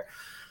where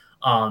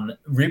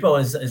repo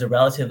is a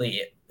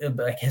relatively,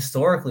 like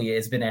historically,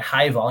 it's been a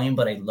high volume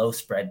but a low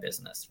spread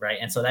business, right?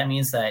 And so that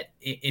means that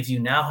if you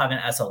now have an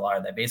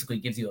SLR that basically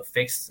gives you a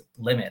fixed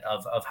limit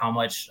of how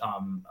much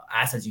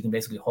assets you can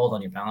basically hold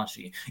on your balance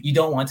sheet, you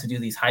don't want to do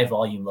these high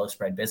volume, low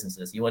spread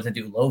businesses. You want to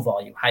do low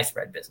volume, high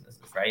spread businesses,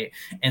 right?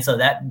 And so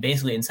that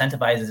basically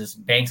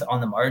incentivizes banks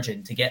on the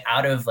margin to get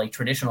out of like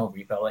traditional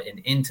repo and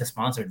into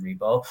sponsored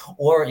repo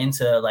or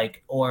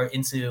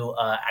into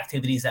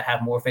activities that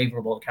have more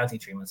favorable accounting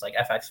treatments like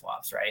FX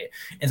swaps, right?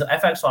 And so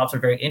FX swaps are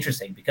very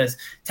interesting because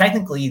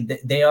technically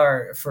they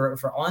are,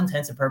 for all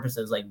intents and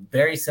purposes, like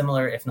very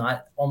similar, if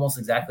not almost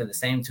exactly the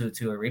same to a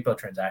repo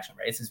transaction,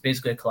 right? It's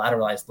basically a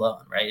collateralized loan,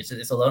 right?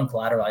 It's a loan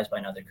collateralized by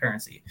another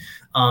currency.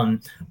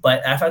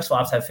 But FX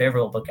swaps have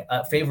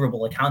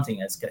favorable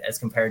accounting as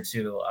compared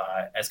to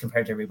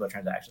repo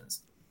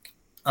transactions.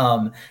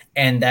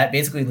 And that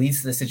basically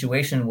leads to the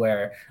situation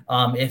where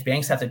if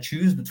banks have to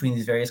choose between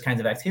these various kinds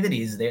of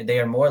activities, they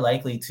are more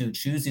likely to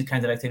choose these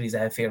kinds of activities that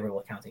have favorable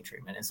accounting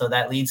treatment. And so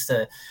that leads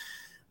to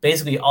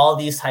basically all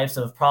these types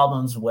of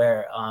problems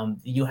where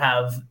you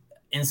have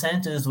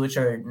incentives which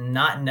are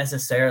not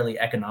necessarily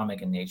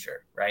economic in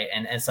nature, right?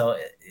 And so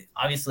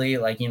obviously,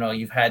 like,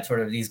 you've had sort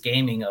of these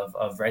gaming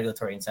of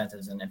regulatory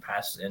incentives in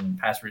past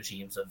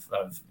regimes of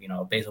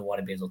Basel 1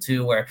 and Basel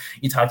 2, where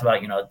you talked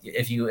about,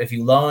 if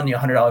you loan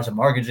 $100 of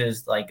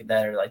mortgages like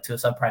that are like to a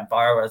subprime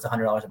borrower, it's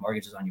 $100 of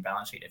mortgages on your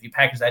balance sheet. If you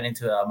package that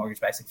into a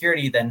mortgage-backed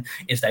security, then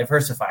it's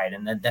diversified,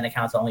 and then it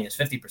counts only as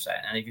 50%.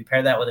 And if you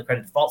pair that with a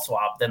credit default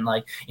swap, then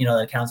the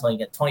accounts only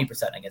get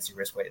 20% against your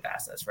risk-weighted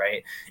assets,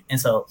 right? And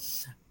so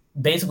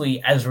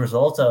basically, as a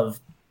result of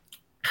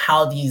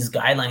how these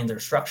guidelines are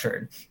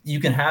structured, you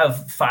can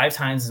have 5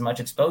 times as much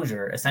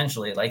exposure,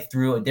 essentially, like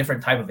through a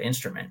different type of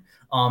instrument.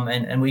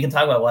 And we can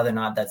talk about whether or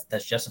not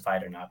that's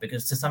justified or not,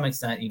 because to some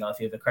extent, if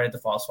you have a credit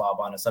default swap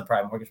on a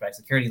subprime mortgage-backed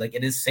security, like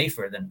it is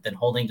safer than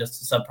holding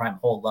just subprime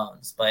whole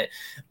loans. But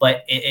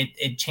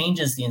it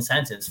changes the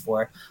incentives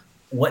for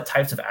what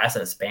types of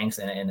assets banks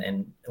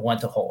and want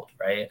to hold,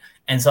 right?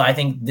 And so I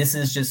think this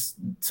is just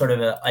sort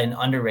of an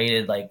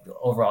underrated like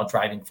overall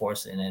driving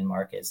force in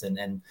markets,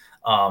 and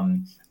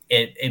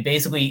it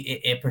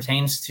basically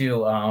pertains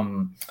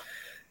to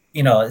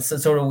so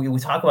sort of we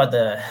talk about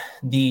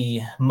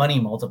the money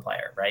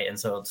multiplier, right? And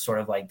so it's sort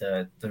of like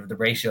the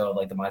ratio of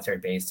like the monetary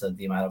base to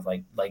the amount of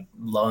like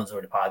loans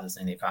or deposits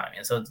in the economy.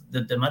 And so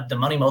the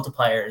money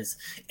multiplier is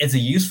a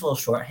useful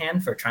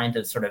shorthand for trying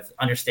to sort of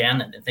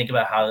understand and think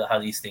about how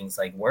these things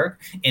like work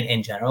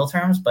in general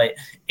terms. But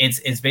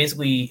it's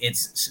basically,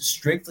 it's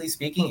strictly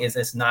speaking,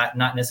 it's not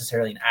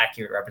necessarily an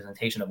accurate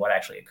representation of what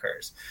actually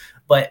occurs.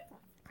 But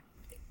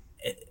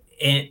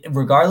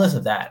regardless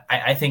of that,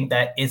 I think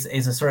that is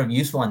a sort of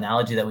useful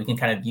analogy that we can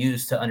kind of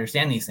use to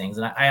understand these things.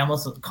 And I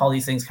almost call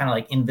these things kind of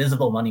like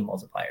invisible money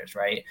multipliers,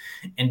 right?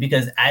 And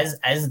because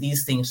as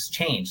these things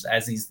change,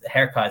 as these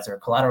haircuts or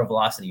collateral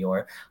velocity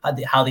or how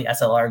the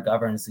SLR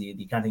governs the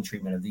accounting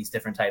treatment of these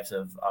different types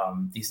of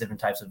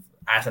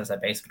assets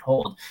that banks could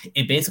hold,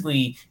 it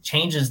basically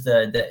changes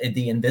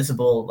the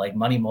invisible like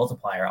money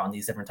multiplier on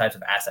these different types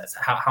of assets,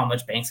 how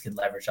much banks can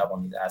leverage up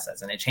on these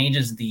assets. And it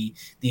changes the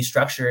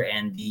structure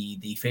and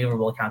the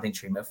favorable accounting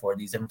treatment for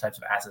these different types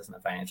of assets in the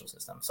financial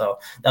system. So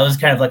that was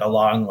kind of like a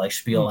long like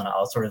spiel, and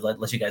I'll sort of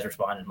let you guys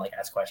respond and like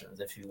ask questions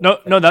if you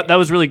that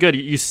was really good.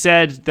 You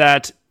said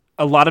that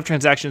a lot of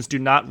transactions do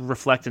not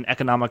reflect an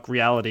economic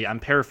reality. I'm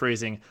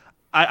paraphrasing.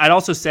 I'd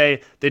also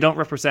say they don't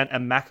represent a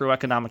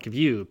macroeconomic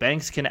view.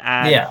 Banks can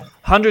add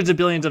hundreds of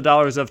billions of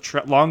dollars of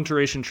long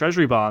duration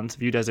treasury bonds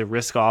viewed as a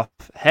risk off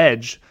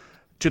hedge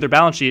to their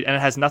balance sheet, and it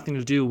has nothing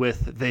to do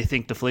with they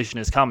think deflation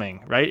is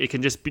coming, right? It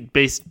can just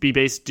be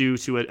based due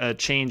to a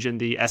change in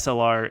the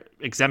SLR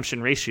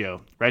exemption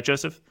ratio, right,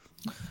 Joseph?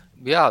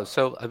 Yeah,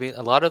 so I mean,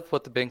 a lot of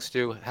what the banks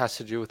do has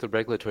to do with the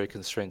regulatory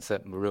constraints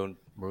that Maroon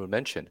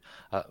mentioned.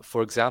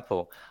 For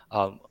example,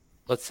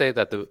 let's say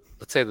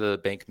the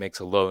bank makes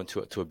a loan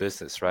to a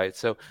business, right?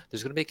 So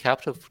there's going to be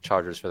capital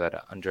charges for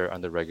that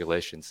under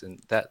regulations,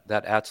 and that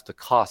adds to the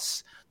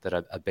costs that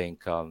a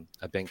bank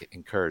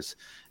incurs.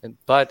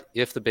 But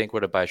if the bank were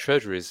to buy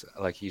treasuries,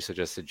 like you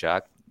suggested,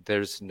 Jack,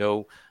 there's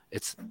no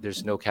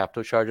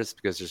capital charges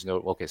because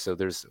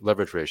there's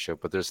leverage ratio,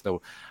 but there's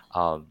no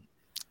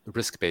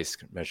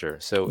risk-based measure.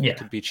 So it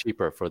could be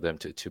cheaper for them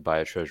to buy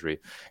a treasury,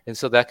 and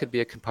so that could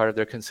be a part of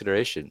their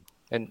consideration.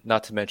 And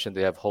not to mention,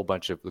 they have a whole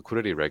bunch of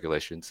liquidity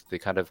regulations. They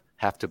kind of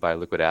have to buy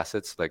liquid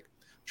assets like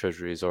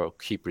treasuries or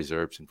keep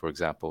reserves, for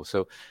example.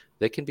 So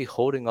they can be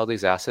holding all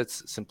these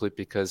assets simply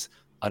because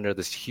under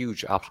this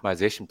huge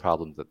optimization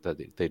problem that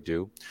they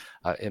do,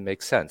 it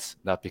makes sense.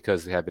 Not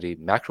because they have any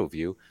macro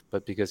view,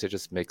 but because it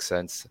just makes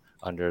sense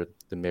under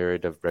the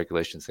myriad of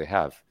regulations they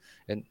have.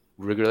 And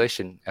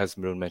regulation, as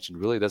Maroon mentioned,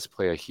 really does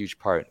play a huge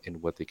part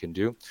in what they can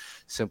do,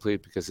 simply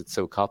because it's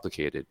so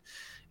complicated.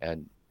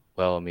 And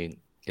well, I mean,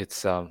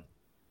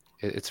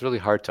 it's really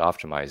hard to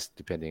optimize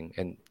depending,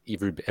 and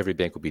every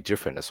bank will be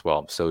different as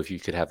well. So if you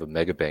could have a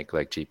mega bank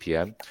like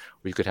JPM,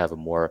 or you could have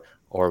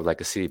or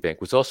like a Citibank,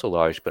 which is also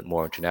large but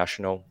more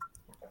international.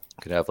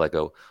 You could have like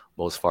a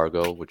Wells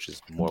Fargo, which is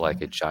more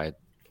like a giant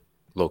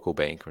local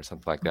bank or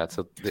something like that.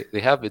 So they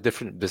have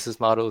different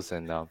business models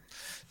and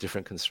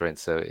different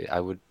constraints. So I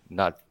would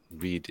not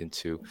read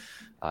into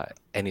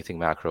anything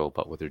macro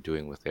about what they're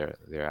doing with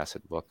their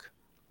asset book.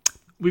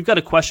 We've got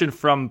a question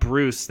from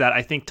Bruce that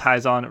I think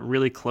ties on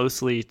really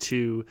closely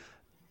to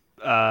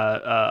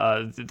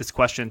this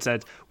question.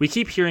 Said, we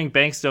keep hearing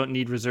banks don't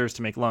need reserves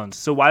to make loans.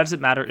 So why does it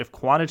matter if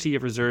quantity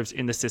of reserves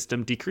in the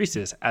system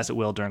decreases, as it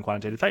will during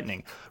quantitative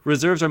tightening?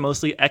 Reserves are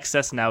mostly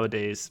excess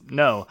nowadays.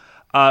 No.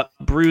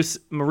 Bruce,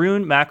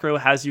 Maroon Macro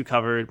has you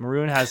covered.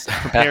 Maroon has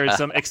prepared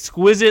some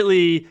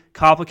exquisitely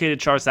complicated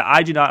charts that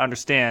I do not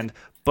understand.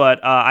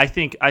 But I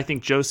think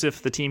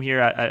Joseph, the team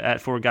here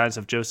at Forward Guidance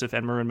of Joseph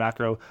and Maroon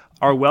Macro,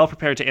 are well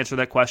prepared to answer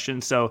that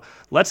question. So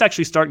let's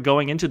actually start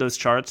going into those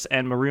charts.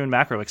 And Maroon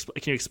Macro,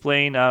 can you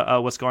explain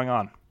what's going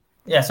on?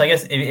 Yeah, so I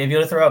guess if you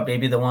were to throw up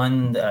maybe the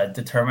one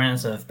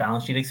determinants of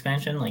balance sheet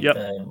expansion, like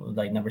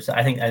number 7,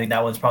 I think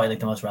that was probably like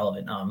the most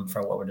relevant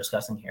for what we're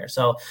discussing here.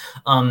 So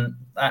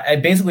I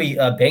basically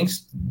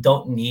banks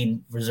don't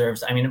need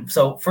reserves. I mean,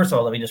 so first of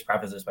all, let me just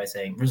preface this by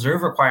saying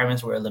reserve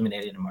requirements were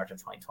eliminated in March of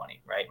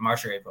 2020, right?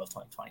 March or April of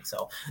 2020.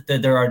 So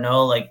there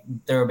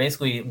are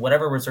basically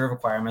whatever reserve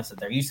requirements that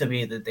there used to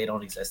be, that they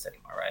don't exist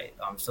anymore, right?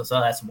 So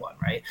that's one,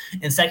 right?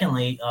 And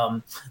secondly,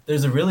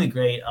 there's a really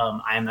great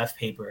IMF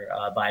paper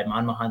by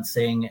Manmohan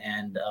Singh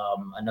and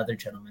another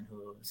gentleman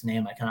whose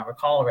name I cannot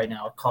recall right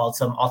now, called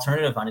Some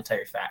Alternative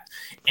Monetary Fact.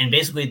 And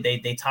basically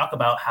they talk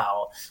about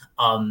how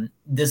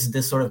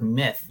this sort of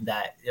myth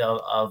that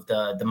of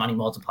the money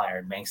multiplier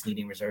and banks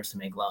needing reserves to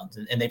make loans.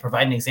 And they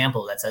provide an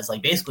example that says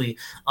like basically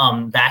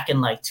back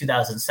in like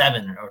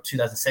 2007 or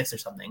 2006 or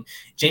something,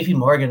 JP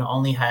Morgan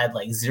only had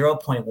like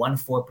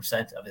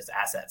 0.14% of its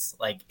assets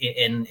like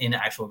in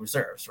actual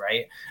reserves,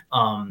 right?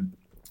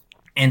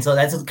 And so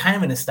that's kind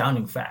of an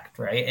astounding fact,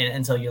 right?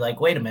 And so you're like,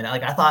 wait a minute,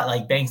 like I thought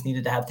like banks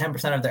needed to have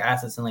 10% of their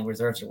assets in like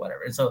reserves or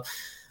whatever. And so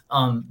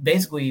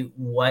basically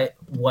what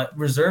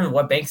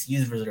banks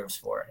use reserves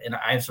for, and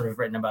I've sort of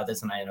written about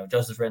this, and I know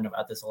Joseph's written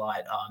about this a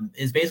lot,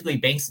 is basically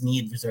banks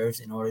need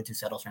reserves in order to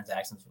settle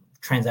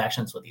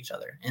transactions with each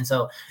other. And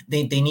so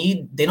they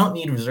don't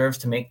need reserves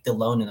to make the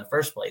loan in the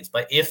first place.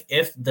 But if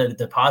the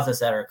deposits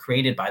that are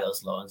created by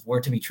those loans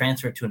were to be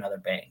transferred to another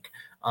bank,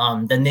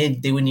 then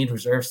they would need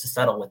reserves to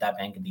settle with that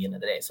bank at the end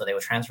of the day. So they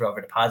would transfer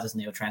over deposits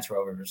and they would transfer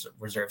over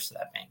reserves to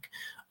that bank.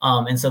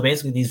 And so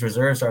basically these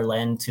reserves are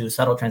lent to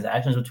settle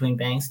transactions between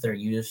banks. They're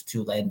used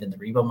to lend in the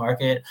repo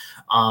market.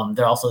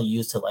 They're also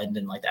used to lend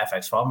in like the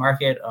FX swap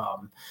market.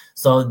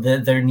 So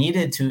they're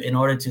needed in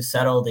order to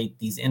settle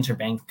these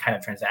interbank kind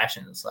of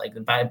transactions, like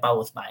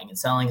both buying and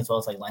selling, as well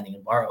as like lending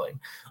and borrowing.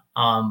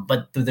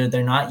 But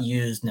they're not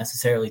used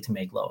necessarily to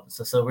make loans.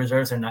 So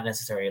reserves are not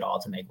necessary at all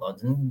to make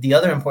loans. And the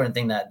other important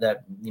thing that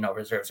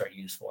reserves are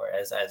used for,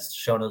 as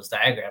shown in this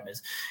diagram,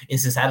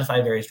 is to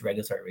satisfy various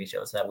regulatory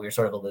ratios that we were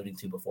sort of alluding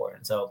to before.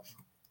 And so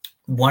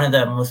one of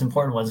the most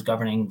important ones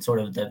governing sort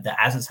of the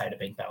asset side of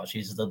bank balance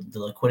sheets is the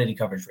liquidity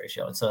coverage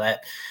ratio. And so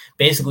that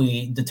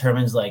basically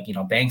determines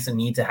banks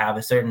need to have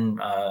a certain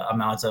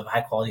amounts of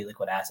high quality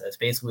liquid assets,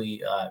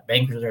 basically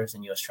bank reserves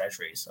and US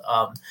treasuries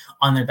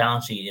on their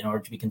balance sheet in order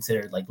to be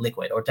considered like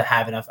liquid, or to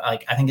have enough, I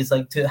think it's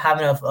like to have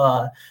enough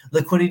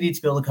liquidity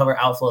to be able to cover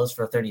outflows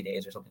for 30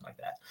 days or something like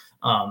that,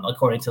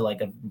 according to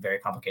like a very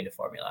complicated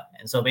formula.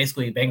 And so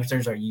basically bank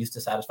reserves are used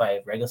to satisfy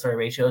regulatory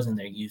ratios, and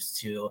they're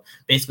used to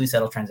basically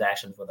settle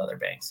transactions with other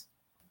banks.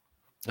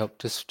 No,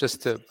 just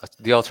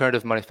the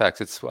alternative money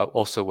facts. It's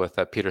also with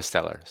Peter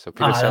Steller. So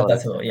Peter Steller,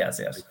 that's cool. Yes.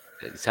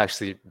 It's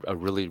actually a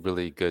really,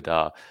 really good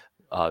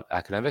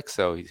academic.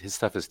 So his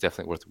stuff is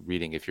definitely worth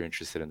reading if you're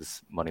interested in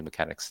this money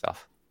mechanics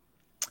stuff.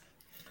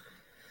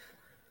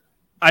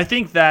 I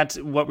think that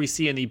what we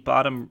see in the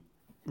bottom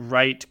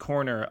right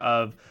corner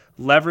of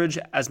leverage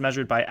as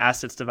measured by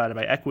assets divided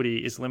by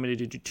equity is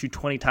limited to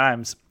 20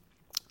 times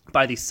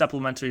by the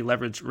supplementary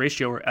leverage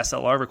ratio, or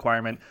SLR,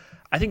 requirement.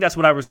 I think that's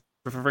what I was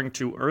referring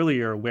to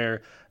earlier,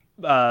 where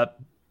the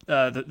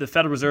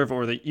Federal Reserve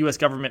or the U.S.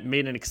 government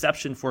made an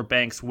exception for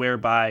banks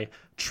whereby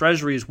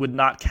treasuries would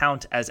not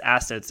count as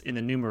assets in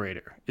the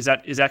numerator. Is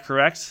that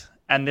correct?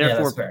 And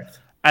therefore, that's correct.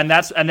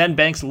 And then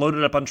banks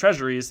loaded up on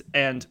treasuries,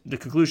 and the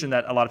conclusion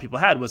that a lot of people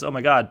had was, oh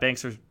my God,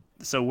 banks are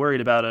so worried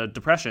about a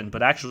depression,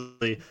 but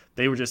actually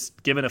they were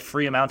just given a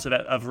free amount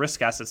of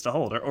risk assets to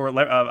hold, or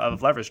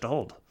of leverage to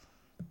hold.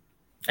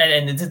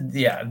 And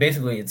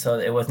basically,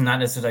 it was not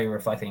necessarily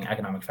reflecting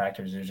economic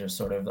factors. It was just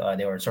sort of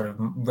they were sort of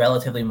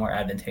relatively more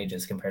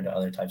advantageous compared to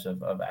other types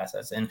of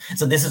assets. And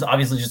so this is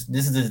obviously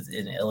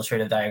an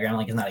illustrative diagram.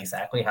 Like, it's not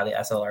exactly how the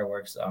SLR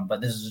works, but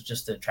this is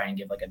just to try and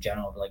give like a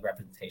general like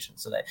representation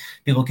so that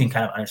people can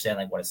kind of understand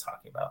like what it's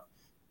talking about.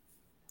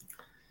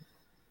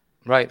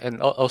 Right,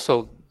 and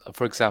also,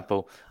 for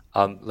example,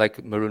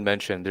 like Maroon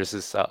mentioned, there's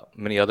this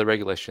many other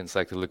regulations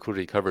like the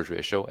liquidity coverage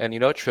ratio, and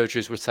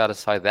treasuries would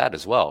satisfy that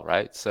as well,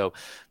 right? So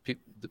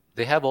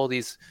they have all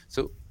these.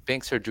 So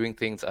banks are doing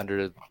things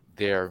under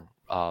their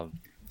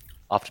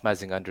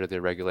optimizing under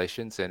their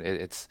regulations, and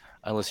it's,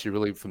 unless you're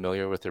really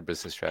familiar with their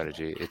business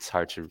strategy, it's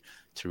hard to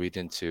read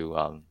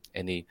into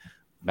any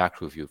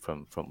macro view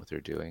from what they're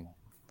doing.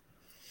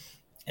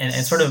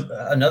 And sort of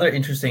another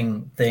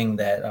interesting thing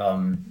that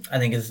I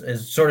think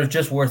is sort of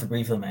just worth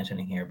briefly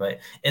mentioning here, but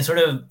it sort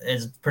of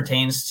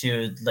pertains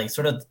to like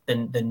sort of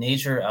the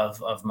nature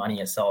of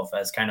money itself,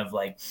 as kind of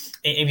like,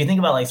 if you think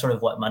about like sort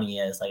of what money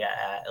is, like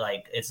at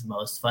like its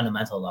most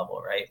fundamental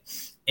level, right?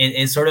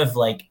 It's sort of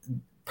like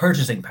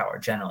purchasing power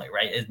generally,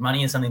 right?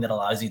 Money is something that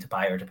allows you to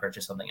buy or to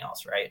purchase something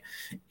else, right?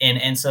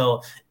 And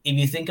so if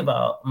you think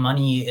about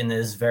money in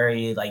this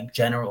very like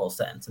general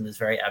sense, in this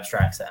very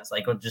abstract sense,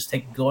 like just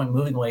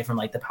moving away from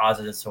like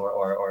deposits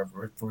or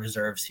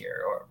reserves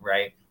here, or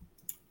right,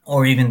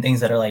 or even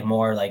things that are like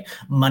more like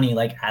money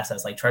like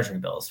assets like treasury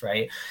bills,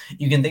 right?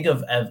 You can think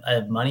of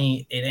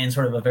money in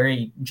sort of a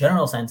very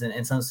general sense,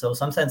 and some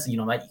sense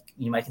you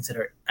might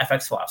consider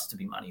FX swaps to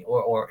be money,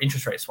 or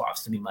interest rate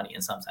swaps to be money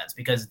in some sense,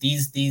 because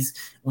these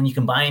when you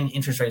combine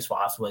interest rate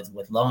swaps with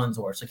loans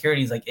or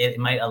securities, like it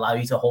might allow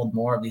you to hold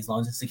more of these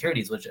loans and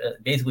securities, which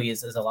basically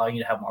is allowing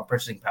you to have more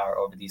purchasing power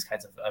over these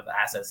kinds of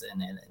assets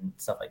and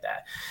stuff like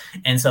that.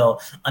 And so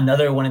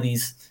another one of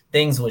these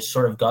things which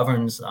sort of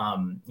governs,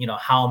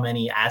 how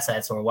many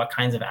assets or what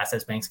kinds of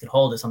assets banks can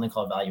hold is something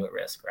called value at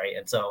risk, right?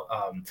 And so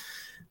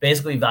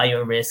basically value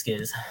at risk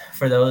is,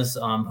 for those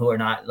who are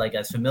not like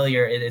as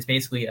familiar, it is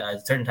basically a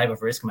certain type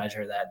of risk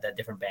measure that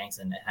different banks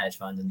and hedge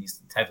funds and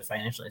these types of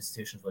financial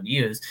institutions would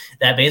use,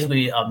 that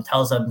basically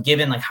tells them,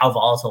 given like how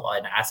volatile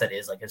an asset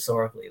is, like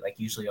historically, like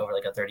usually over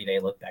like a 30-day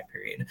look back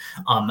period,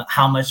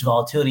 how much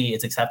volatility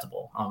is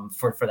acceptable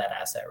for that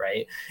asset,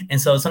 right? And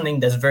so something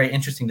that's very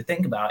interesting to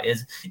think about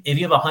is, if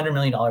you have a $100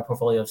 million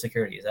portfolio of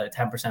securities at a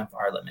 10%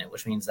 VaR limit,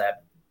 which means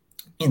that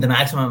in the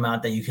maximum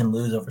amount that you can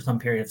lose over some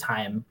period of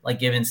time, like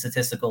given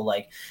statistical,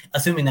 like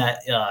assuming that,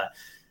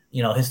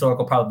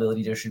 historical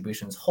probability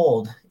distributions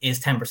hold, is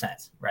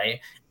 10%, right?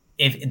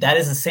 If that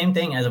is the same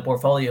thing as a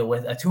portfolio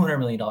with a $200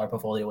 million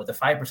portfolio with a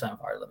 5%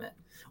 VaR limit,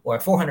 or a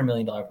 $400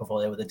 million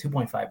portfolio with a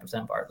 2.5%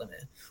 VaR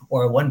limit,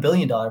 or a $1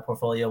 billion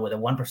portfolio with a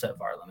 1%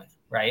 VaR limit,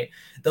 right?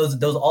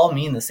 Those all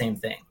mean the same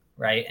thing,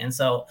 right? And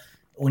so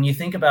when you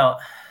think about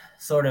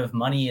sort of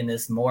money in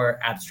this more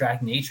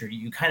abstract nature,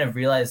 you kind of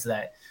realize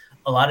that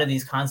a lot of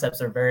these concepts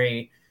are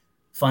very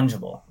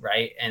fungible,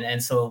 right?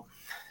 And so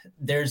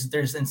there's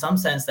in some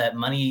sense that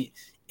money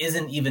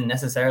isn't even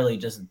necessarily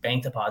just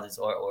bank deposits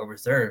or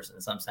reserves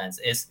in some sense.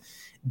 It's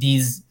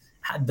these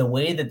the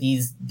way that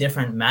these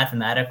different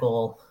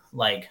mathematical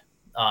like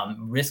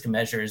risk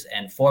measures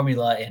and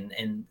formula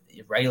and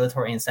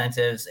regulatory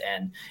incentives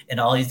and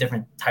all these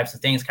different types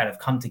of things kind of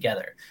come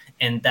together.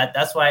 And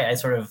that's why I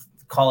sort of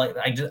call it,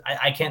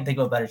 I can't think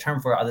of a better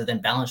term for it other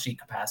than balance sheet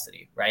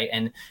capacity, right?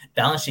 And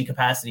balance sheet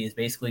capacity is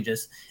basically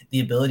just the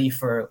ability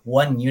for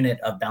one unit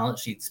of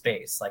balance sheet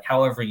space, like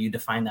however you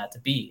define that to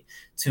be,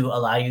 to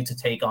allow you to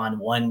take on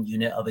one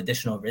unit of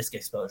additional risk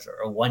exposure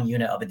or one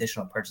unit of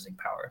additional purchasing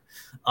power.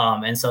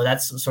 And so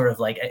that's sort of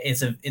like,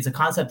 it's a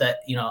concept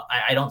that, you know,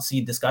 I don't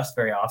see discussed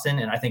very often,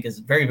 and I think is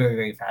very, very,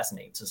 very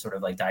fascinating to sort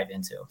of like dive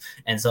into.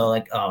 And so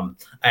like,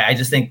 I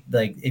just think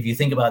like, if you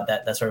think about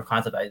that sort of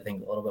concept, I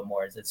think a little bit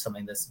more, it's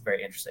something that's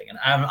very interesting. And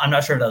I'm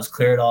not sure if that was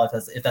clear at all.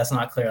 If that's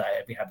not clear,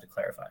 I'd be happy to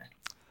clarify.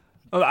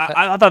 Oh,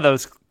 I thought that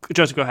was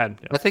Joseph. Go ahead.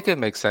 I think it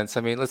makes sense.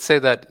 I mean, let's say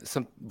that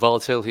some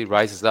volatility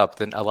rises up,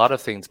 then a lot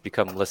of things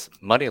become less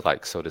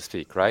money-like, so to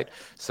speak, right?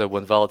 So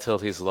when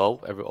volatility is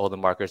low, all the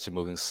markets are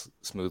moving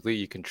smoothly.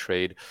 You can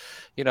trade,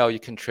 you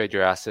can trade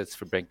your assets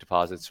for bank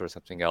deposits or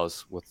something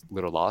else with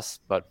little loss.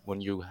 But when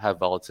you have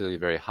volatility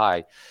very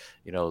high,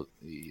 the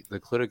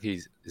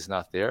liquidity is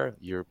not there.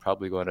 You're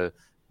probably going to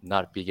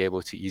not be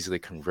able to easily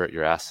convert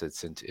your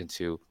assets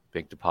into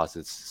bank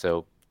deposits.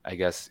 So I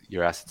guess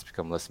your assets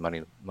become less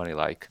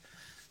money-like.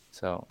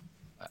 So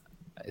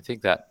I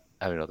think that,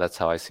 I don't know, that's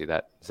how I see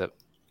that.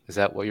 Is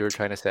that what you were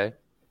trying to say?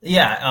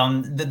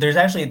 Yeah, there's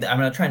actually, I'm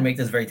going to try and make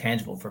this very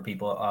tangible for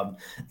people.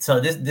 So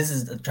this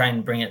is try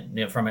and bring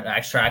it from an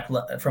abstract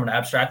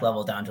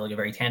level down to like a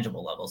very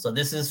tangible level. So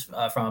this is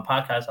from a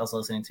podcast I was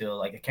listening to,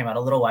 like it came out a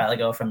little while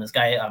ago from this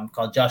guy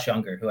called Josh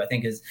Younger, who I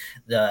think is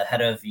the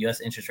head of U.S.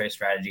 interest rate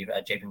strategy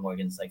at JP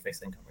Morgan's like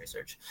fixed income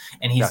resex.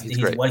 And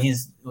what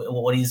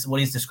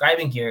he's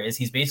describing here is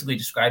he's basically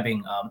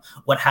describing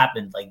what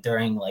happened like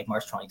during like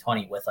March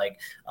 2020 with like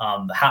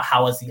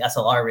how was the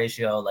SLR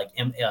ratio like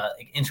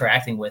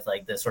interacting with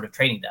like this sort of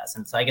trading desk.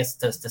 And so I guess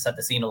to set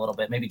the scene a little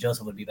bit, maybe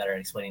Joseph would be better at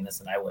explaining this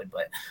than I would,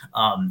 but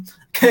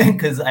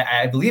because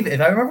I believe,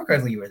 if I remember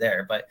correctly, you were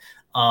there, but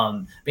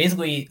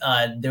basically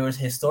there was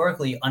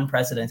historically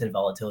unprecedented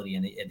volatility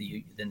in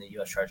the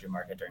U.S. Treasury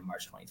market during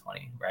March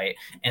 2020, right?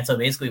 And so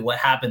basically what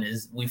happened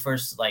is we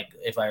first, like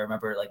if I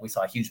remember, like we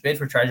saw a huge bid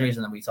for treasuries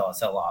and then we saw a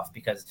sell-off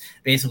because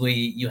basically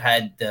you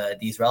had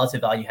these relative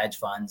value hedge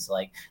funds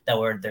like that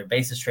were, their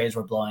basis trades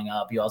were blowing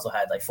up. You also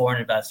had like foreign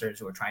investors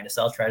who were trying to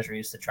sell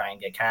treasuries to try and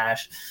get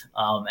cash.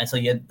 And so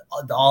you had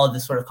all of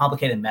this sort of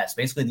complicated mess.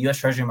 Basically the U.S.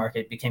 Treasury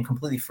market became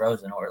completely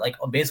frozen or like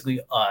basically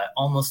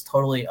almost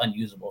totally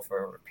unusable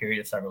for a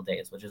period of several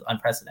days, which is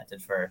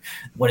unprecedented for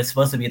what is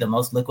supposed to be the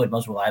most liquid,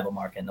 most reliable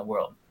market in the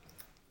world.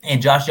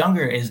 And Josh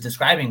Younger is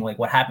describing like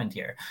what happened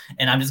here.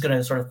 And I'm just going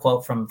to sort of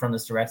quote from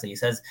this directly. He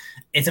says,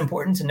 "It's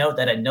important to note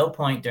that at no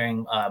point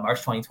during March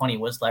 2020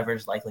 was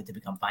leverage likely to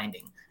become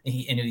binding."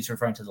 And he's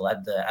referring to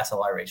the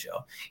SLR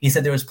ratio. He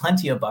said there was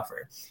plenty of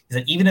buffer. He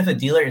said, even if a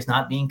dealer is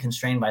not being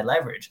constrained by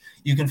leverage,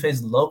 you can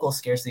face local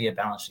scarcity of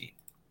balance sheet.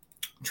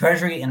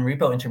 Treasury and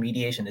repo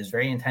intermediation is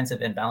very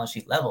intensive in balance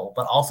sheet level,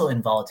 but also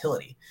in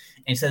volatility.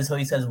 And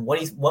he says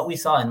what we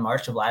saw in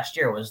March of last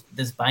year was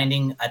this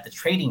binding at the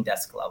trading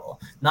desk level,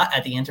 not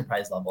at the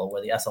enterprise level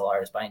where the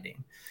SLR is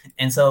binding.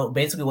 And so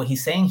basically what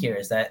he's saying here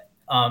is that,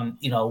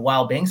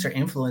 while banks are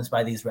influenced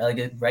by these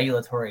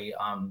regulatory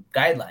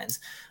guidelines,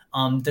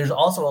 there's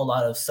also a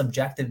lot of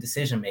subjective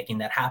decision-making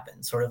that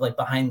happens sort of like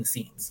behind the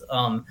scenes.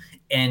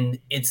 And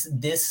it's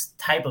this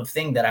type of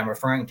thing that I'm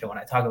referring to when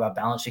I talk about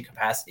balance sheet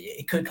capacity.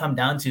 It could come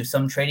down to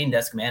some trading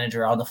desk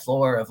manager on the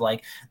floor of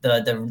like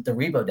the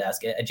repo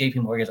desk at JP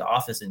Morgan's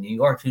office in New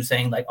York who's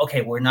saying like,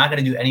 okay, we're not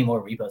going to do any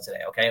more repo today.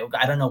 Okay.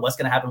 I don't know what's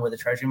going to happen with the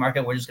treasury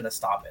market. We're just going to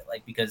stop it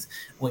like, because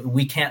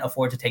we can't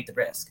afford to take the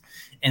risk.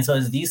 And so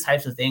it's these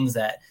types of things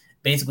that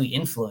basically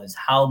influence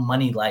how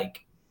money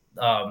like,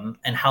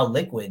 and how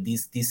liquid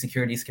these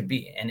securities can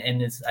be, and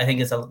I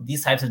think it's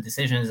these types of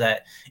decisions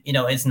that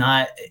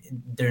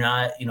they're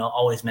not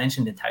always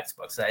mentioned in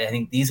textbooks. I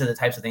think these are the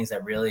types of things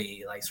that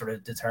really like sort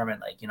of determine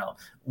like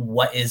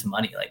what is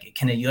money. Like,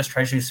 can a U.S.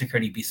 Treasury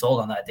security be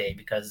sold on that day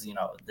because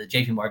the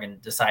JP Morgan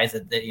decides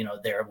that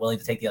they're willing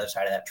to take the other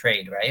side of that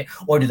trade, right?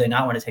 Or do they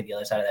not want to take the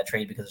other side of that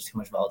trade because there's too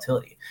much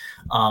volatility?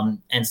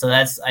 And so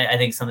that's I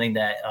think something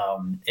that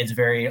it's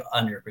very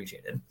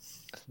underappreciated.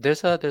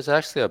 There's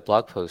actually a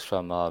blog post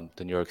from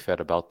the New York Fed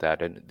about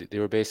that, and they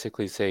were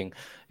basically saying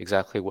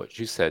exactly what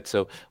you said.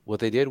 So what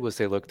they did was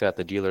they looked at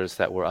the dealers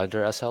that were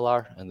under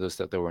SLR and those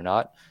that they were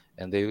not,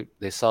 and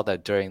they saw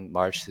that during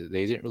March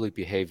they didn't really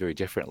behave very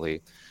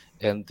differently.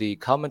 And the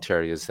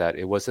commentary is that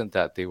it wasn't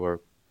that they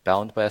were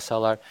bound by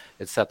SLR,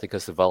 it's that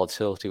because the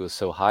volatility was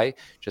so high,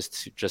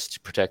 just to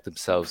protect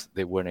themselves,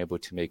 they weren't able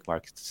to make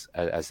markets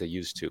as they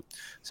used to.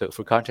 So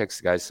for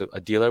context, guys, so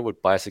a dealer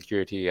would buy a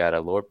security at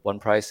a lower one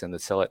price and then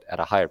sell it at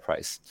a higher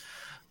price.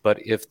 But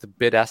if the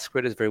bid-ask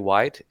spread is very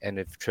wide and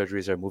if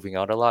treasuries are moving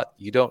out a lot,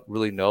 you don't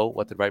really know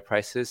what the right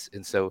price is.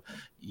 And so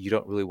you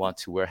don't really want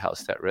to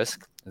warehouse that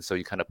risk. And so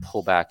you kind of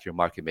pull back your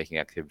market-making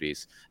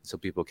activities so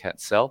people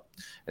can't sell.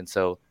 And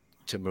so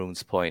to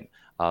Maroon's point,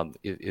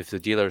 if the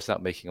dealer is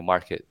not making a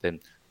market,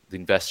 then the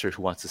investor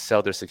who wants to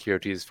sell their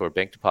securities for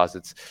bank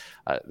deposits,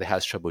 that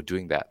has trouble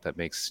doing that. That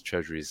makes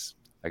treasuries,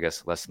 I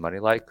guess, less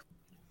money-like.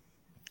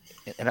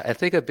 And I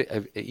think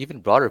an even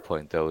broader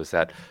point, though, is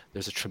that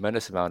there's a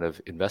tremendous amount of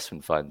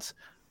investment funds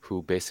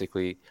who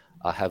basically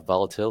have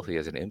volatility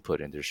as an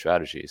input in their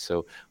strategy.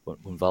 So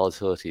when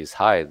volatility is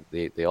high,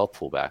 they all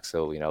pull back.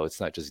 So,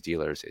 it's not just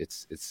dealers,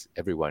 it's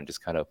everyone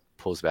just kind of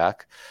pulls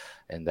back,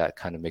 and that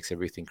kind of makes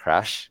everything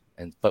crash.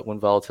 But when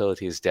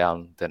volatility is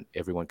down, then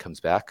everyone comes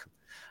back.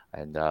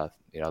 And,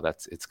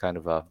 it's kind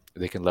of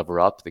they can lever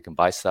up, they can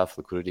buy stuff,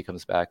 liquidity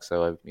comes back.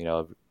 So,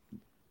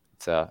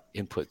 it's an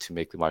input to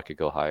make the market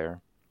go higher.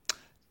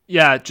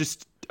 Yeah,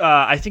 just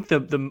I think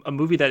a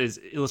movie that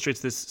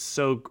illustrates this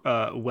so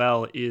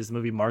well is the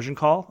movie Margin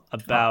Call,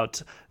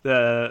 about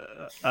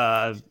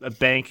a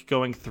bank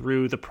going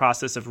through the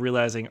process of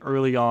realizing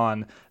early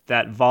on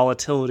that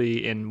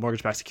volatility in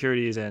mortgage-backed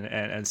securities and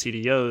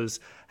CDOs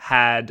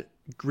had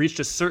reached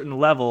a certain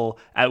level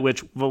at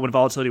which, when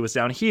volatility was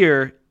down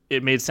here,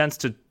 it made sense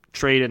to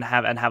trade and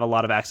have a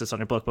lot of access on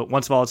your book. But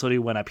once volatility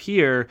went up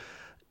here,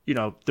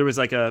 there was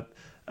like a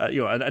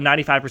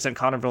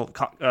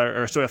 95%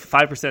 or sort of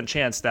 5%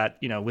 chance that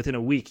within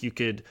a week you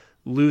could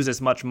lose as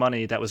much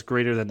money that was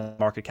greater than the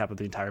market cap of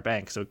the entire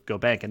bank. So go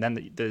bank, and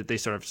then they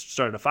sort of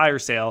started a fire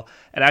sale.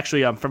 And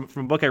actually, from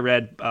a book I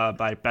read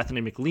by Bethany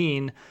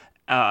McLean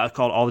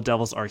called "All the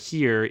Devils Are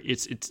Here,"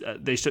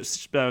 they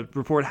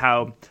report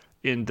how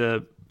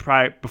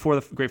before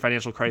the Great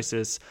Financial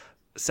Crisis,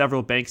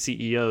 several bank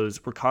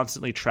CEOs were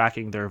constantly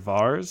tracking their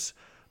VARs,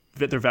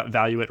 their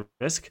value at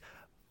risk,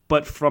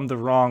 but from the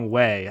wrong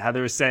way. How they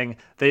were saying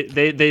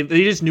they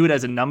just knew it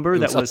as a number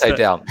that was upside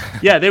down.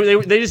 Yeah,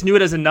 they just knew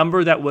it as a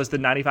number that was the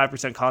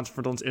 95%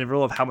 confidence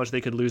interval of how much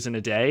they could lose in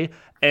a day,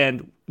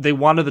 and they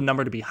wanted the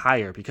number to be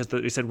higher because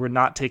they said we're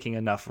not taking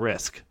enough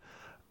risk.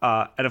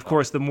 And of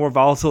course, the more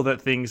volatile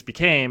that things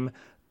became,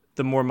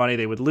 the more money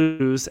they would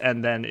lose,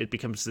 and then it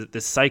becomes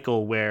this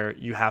cycle where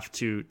you have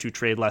to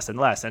trade less and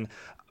less. And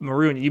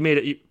Maroon, you made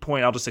a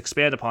point. I'll just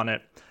expand upon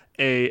it.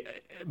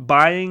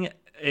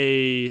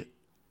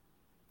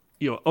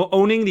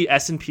 Owning the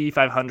S&P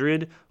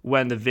 500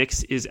 when the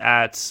VIX is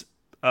at,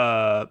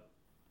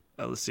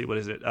 let's see, what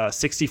is it,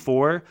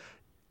 64,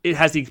 it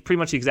has pretty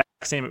much the exact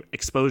same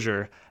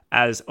exposure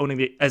as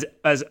owning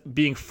as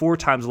being 4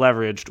 times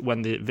leveraged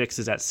when the VIX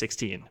is at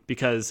 16.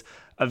 Because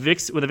when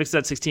the VIX is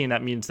at 16,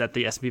 that means that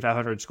the S&P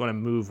 500 is going to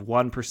move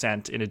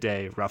 1% in a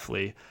day,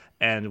 roughly.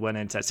 And when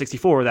it's at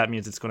 64, that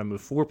means it's going to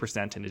move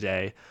 4% in a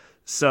day.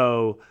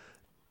 So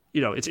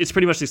it's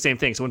pretty much the same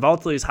thing. So when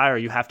volatility is higher,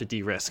 you have to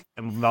de-risk.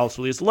 And when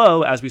volatility is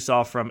low, as we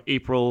saw from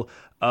April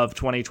of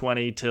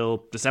 2020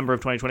 till December of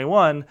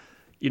 2021,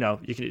 you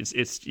can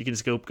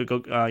just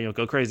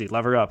go crazy,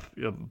 lever up,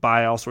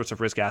 buy all sorts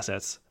of risk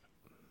assets.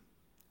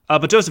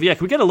 But Joseph, can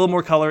we get a little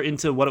more color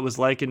into what it was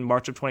like in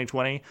March of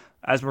 2020?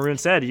 As Maroon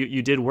said,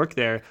 you did work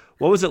there.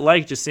 What was it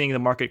like just seeing the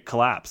market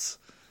collapse?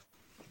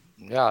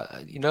 Yeah,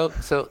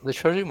 so the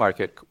treasury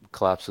market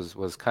collapse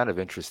was kind of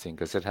interesting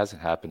because it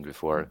hasn't happened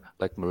before.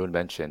 Like Maroon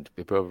mentioned,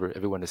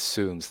 everyone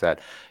assumes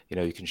that,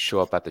 you can show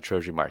up at the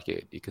treasury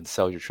market. You can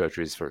sell your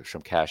treasuries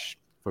from cash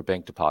for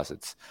bank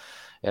deposits.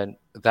 And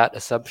that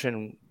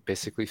assumption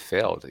basically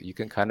failed. You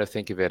can kind of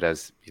think of it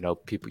as,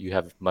 you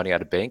have money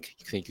at a bank.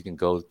 You think you can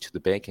go to the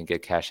bank and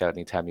get cash out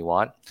anytime you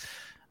want.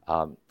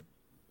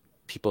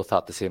 People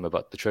thought the same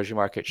about the treasury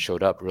market,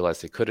 showed up,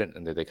 realized they couldn't,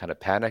 and they kind of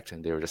panicked,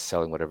 and they were just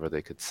selling whatever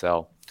they could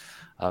sell.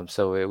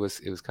 So it was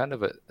kind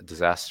of a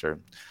disaster.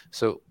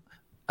 So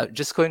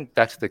just going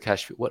back to the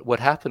cash, what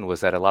happened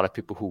was that a lot of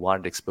people who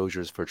wanted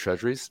exposures for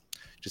treasuries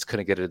just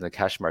couldn't get it in the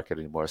cash market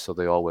anymore. So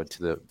they all went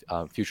to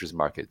the futures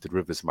market, the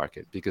derivatives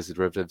market, because the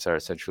derivatives are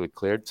essentially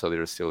cleared. So there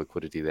was still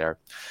liquidity there.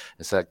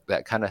 And so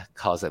that kind of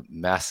caused a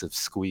massive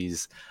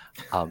squeeze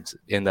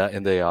in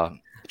the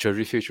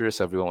treasury futures.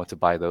 So everyone went to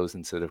buy those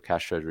instead of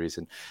cash treasuries,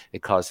 and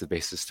it caused the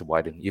basis to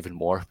widen even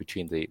more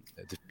between the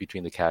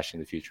cash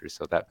and the futures.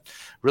 So that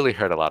really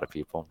hurt a lot of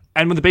people.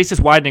 And with the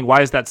basis widening,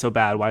 why is that so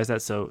bad? Why is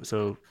that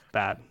so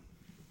bad?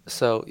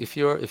 So if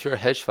you're a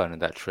hedge fund in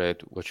that trade,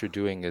 what you're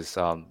doing is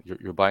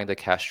you're buying the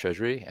cash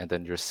treasury, and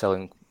then you're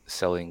selling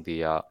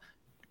the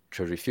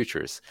treasury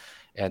futures,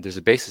 and there's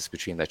a basis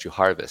between that you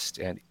harvest,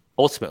 and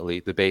ultimately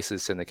the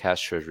basis and the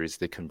cash treasuries,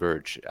 they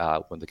converge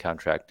when the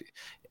contract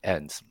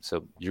ends.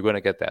 So you're going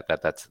to get that.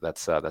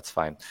 That's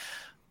fine.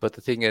 But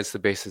the thing is, the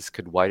basis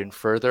could widen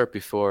further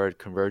before it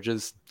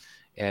converges,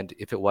 and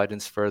if it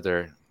widens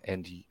further,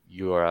 and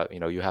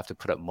you have to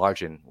put up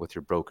margin with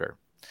your broker.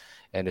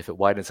 And if it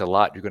widens a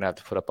lot, you're going to have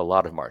to put up a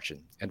lot of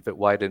margin. And if it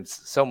widens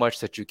so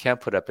much that you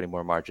can't put up any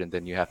more margin,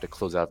 then you have to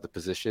close out the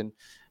position.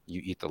 You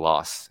eat the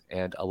loss.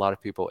 And a lot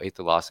of people ate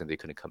the loss and they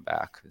couldn't come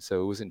back.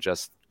 So it wasn't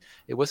just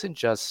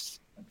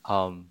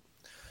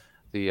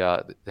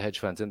the hedge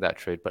funds in that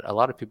trade, but a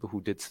lot of people who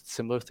did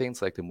similar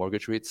things, like the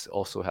mortgage REITs,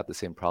 also had the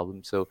same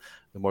problem. So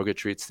the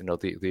mortgage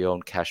REITs, they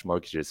own cash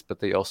mortgages, but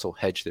they also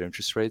hedge their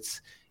interest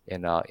rates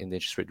in the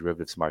interest rate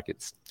derivatives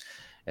markets.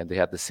 and they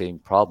had the same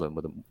problem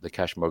with the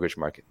cash mortgage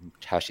market.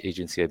 Cash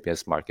agency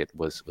ABS market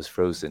was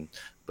frozen,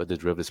 but the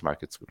derivatives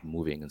markets were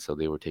moving, and so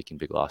they were taking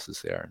big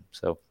losses there.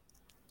 So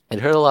it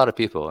hurt a lot of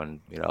people, and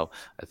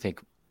I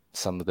think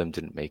some of them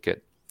didn't make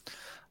it.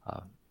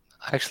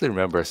 I actually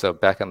remember, so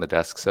back on the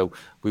desk, so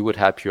we would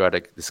have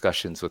periodic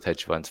discussions with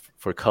hedge funds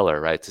for color,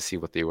 right, to see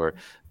what they were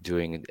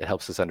doing. And it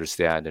helps us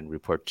understand and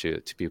report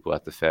to people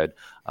at the Fed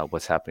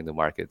what's happening in the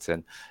markets.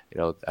 And,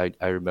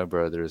 I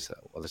remember there's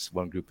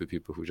one group of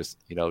people who just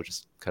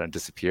kind of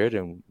disappeared,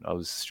 and it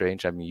was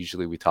strange. I mean,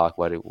 usually we talk,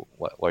 why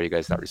are you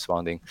guys not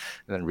responding?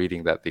 And then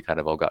reading that they kind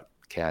of all got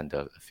canned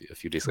a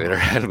few days later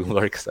at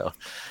Bloomberg. So,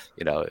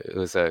 it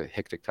was a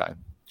hectic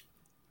time.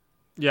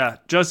 Yeah,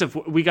 Joseph,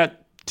 we got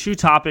two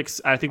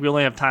topics. I think we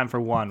only have time for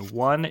one.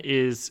 One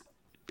is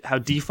how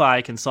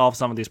DeFi can solve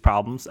some of these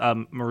problems.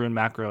 Maroon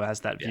Macro has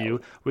that view.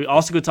 We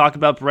also could talk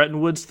about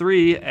Bretton Woods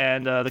 3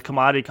 and the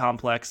commodity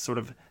complex sort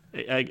of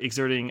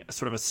exerting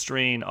sort of a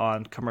strain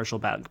on commercial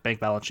bank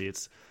balance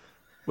sheets.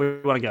 Where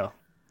do you want to go?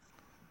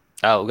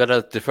 We're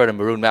gonna defer to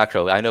Maroon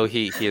Macro. I know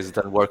he has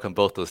done work on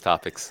both those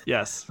topics.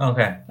 Yes.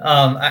 Okay.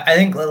 I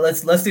think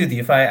let's do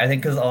DeFi. I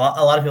think because a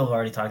lot of people have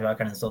already talked about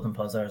kind of still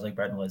composers like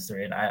Bretton Woods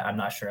 3, and I'm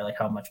not sure like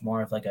how much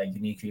more of like a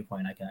unique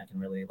viewpoint I can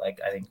really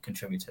I think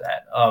contribute to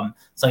that.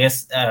 So I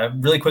guess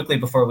really quickly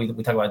before we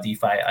talk about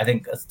DeFi, I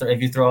think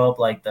if you throw up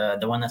like the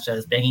one that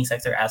says banking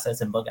sector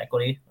assets and book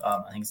equity,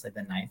 I think it's like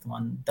the 9th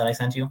one that I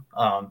sent you.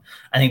 I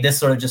think this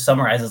sort of just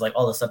summarizes like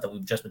all the stuff that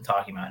we've just been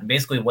talking about, and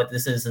basically what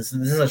this is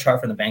a chart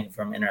from the Bank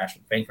for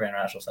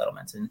International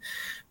Settlements, and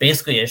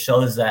basically it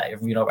shows that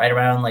right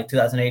around like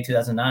 2008,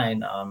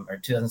 2009, or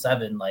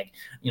 2007, like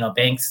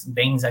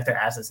banking sector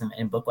assets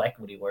and book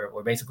equity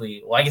were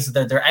basically, well, I guess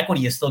their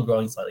equity is still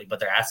growing slightly, but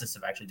their assets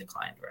have actually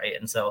declined, right?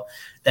 And so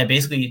that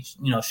basically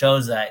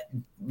shows that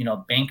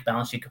bank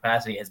balance sheet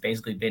capacity has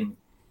basically been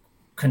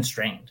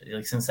constrained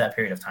like since that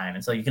period of time.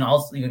 And so you can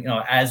also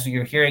as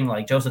you're hearing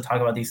like Joseph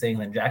talk about these things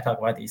and Jack talk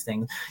about these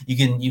things, you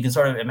can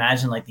sort of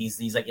imagine like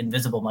these like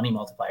invisible money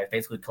multipliers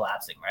basically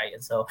collapsing, right?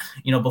 And so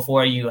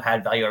before you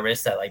had value at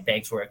risk that like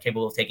banks were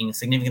capable of taking a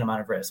significant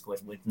amount of risk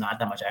with not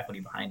that much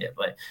equity behind it,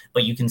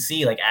 but you can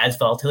see like as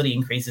volatility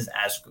increases,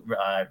 as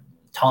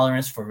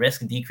tolerance for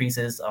risk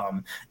decreases,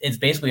 it's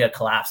basically a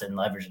collapse in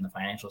leverage in the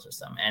financial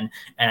system. And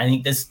I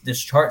think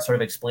this chart sort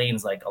of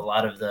explains like a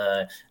lot of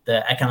the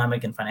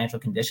economic and financial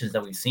conditions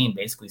that we've seen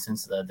basically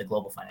since the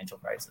global financial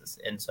crisis.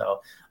 And so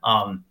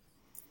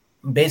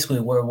basically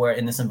we're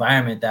in this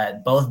environment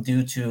that both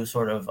due to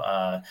sort of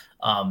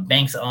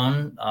banks'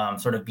 own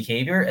sort of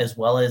behavior, as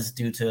well as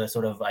due to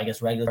sort of, I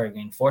guess, regulatory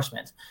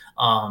reinforcement,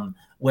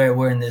 where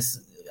we're in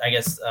this, I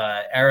guess,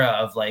 era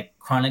of like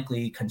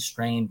chronically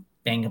constrained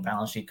bank and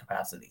balance sheet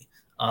capacity.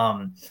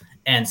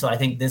 And so I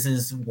think this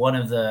is one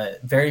of the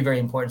very, very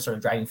important sort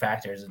of driving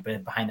factors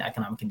behind the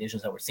economic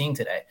conditions that we're seeing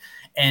today.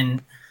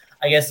 And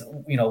I guess,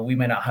 we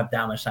may not have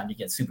that much time to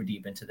get super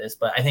deep into this,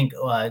 but I think,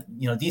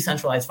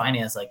 decentralized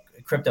finance, like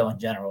crypto in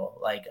general,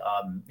 like,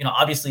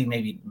 obviously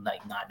maybe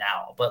like not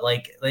now, but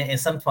like at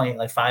some point,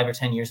 like 5 or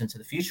 10 years into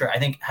the future, I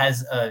think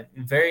has a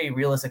very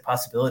realistic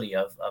possibility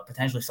of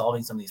potentially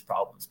solving some of these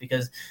problems,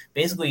 because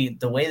basically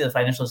the way the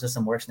financial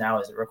system works now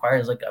is it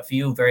requires like a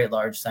few very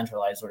large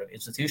centralized sort of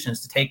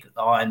institutions to take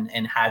on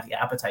and have the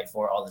appetite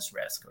for all this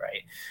risk,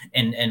 right?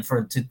 And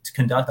to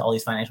conduct all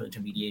these financial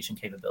intermediation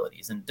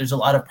capabilities. And there's a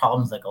lot of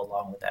problems that go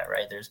along with that,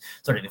 right? There's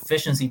sort of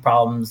efficiency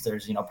problems.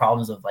 There's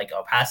problems of like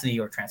opacity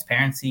or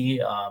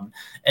transparency,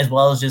 as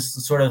well as just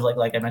sort of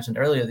like I mentioned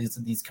earlier,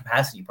 these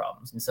capacity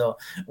problems. And so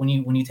when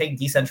you take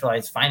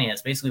decentralized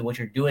finance, basically what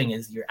you're doing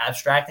is you're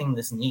abstracting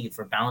this need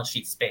for balance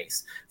sheet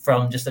space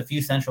from just a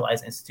few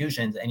centralized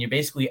institutions, and you're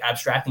basically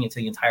abstracting it to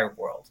the entire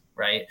world,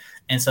 right?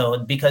 And so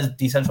because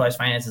decentralized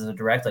finance is a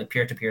direct like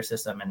peer-to-peer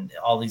system, and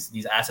all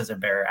these assets are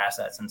bearer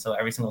assets, and so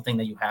every single thing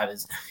that you have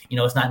is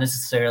it's not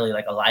necessarily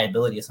like a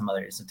liability of some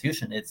other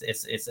institution.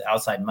 It's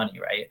outside money,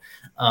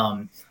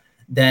 right?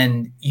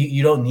 Then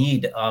you don't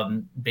need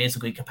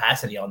basically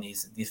capacity on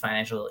these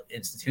financial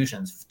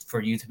institutions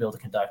for you to be able to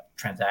conduct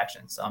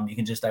transactions. You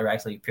can just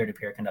directly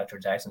peer-to-peer conduct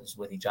transactions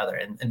with each other.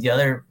 And the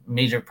other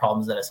major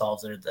problems that it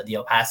solves are the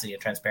opacity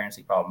and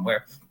transparency problem,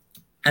 where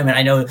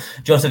I know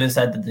Joseph has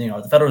said that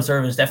the Federal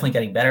Reserve is definitely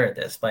getting better at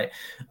this, but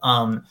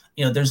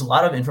there's a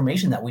lot of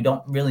information that we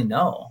don't really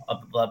know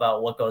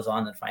about what goes on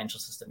in the financial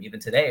system even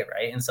today,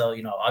 right? And so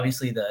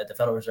obviously the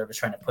Federal Reserve is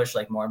trying to push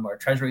like more and more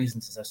treasuries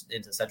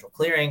into central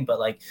clearing, but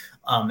like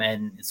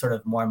and sort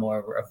of more and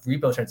more of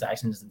repo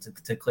transactions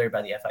to cleared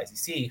by the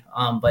FICC.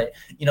 But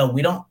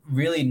we don't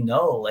really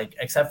know, like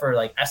except for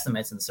like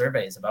estimates and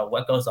surveys about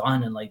what goes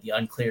on in like the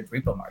uncleared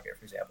repo market,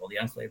 for example, the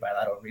uncleared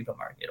bilateral repo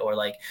market, or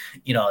like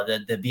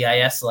the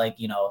BIS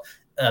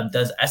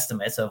does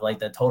estimates of like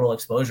the total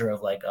exposure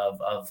of like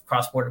of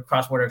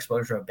cross-border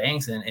exposure of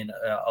banks and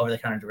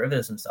over-the-counter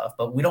derivatives and stuff,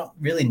 but we don't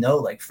really know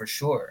like for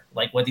sure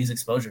like what these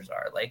exposures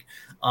are like,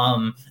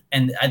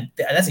 and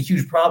that's a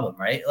huge problem,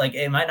 right? Like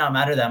it might not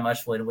matter that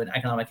much when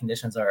economic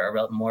conditions are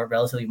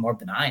relatively more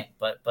benign,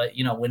 but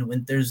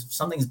when there's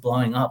something's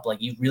blowing up,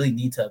 like you really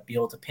need to be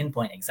able to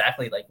pinpoint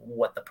exactly like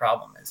what the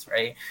problem is,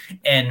 right?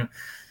 And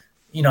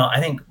I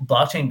think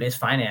blockchain-based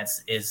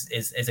finance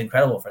is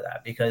incredible for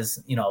that,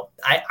 because,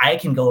 I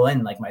can go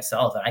in like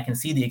myself and I can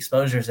see the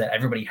exposures that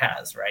everybody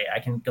has, right? I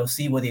can go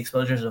see what the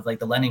exposures of like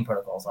the lending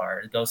protocols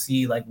are, go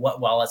see like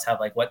what wallets have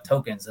like what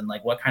tokens and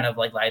like what kind of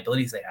like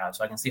liabilities they have.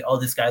 So I can see, oh,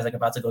 this guy's like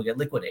about to go get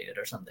liquidated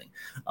or something.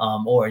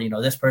 Or,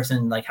 this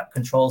person like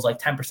controls like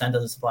 10%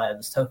 of the supply of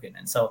this token.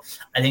 And so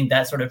I think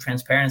that sort of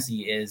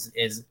transparency is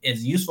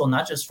useful,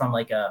 not just from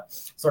like a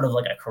sort of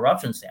like a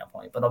corruption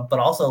standpoint, but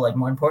also like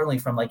more importantly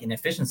from like an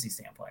efficiency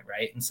standpoint,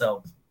 right? And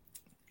so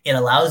it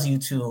allows you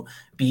to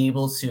be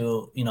able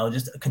to,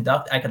 just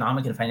conduct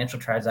economic and financial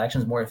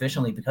transactions more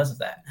efficiently because of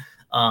that.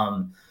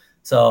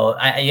 So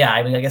I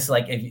guess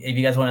like if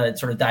you guys want to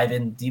sort of dive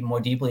in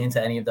more deeply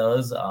into any of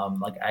those,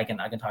 like I can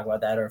talk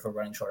about that, or if we're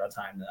running short on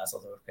time, then that's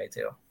also okay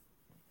too.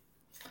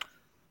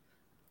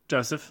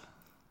 Joseph?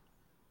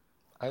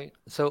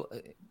 So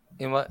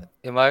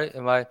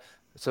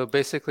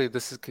basically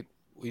this is,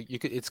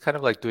 it's kind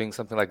of like doing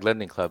something like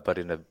Lending Club, but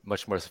in a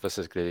much more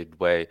sophisticated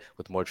way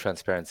with more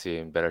transparency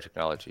and better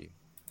technology.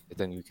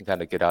 Then you can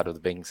kind of get out of the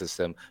banking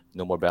system,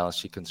 no more balance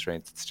sheet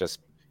constraints. It's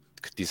just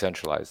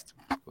decentralized.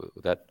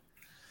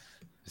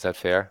 Is that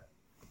fair?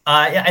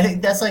 Yeah, I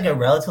think that's like a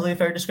relatively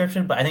fair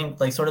description, but I think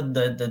like sort of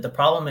the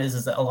problem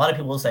is that a lot of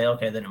people will say,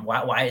 okay, then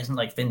why isn't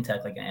like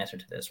fintech like an answer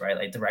to this, right?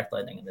 Like direct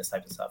lending and this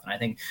type of stuff. And I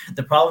think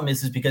the problem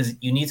is because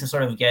you need to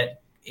sort of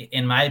get,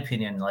 in my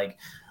opinion, like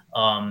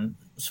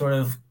sort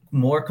of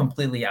more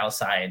completely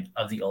outside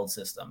of the old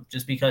system,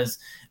 just because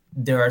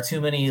there are too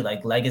many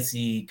like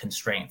legacy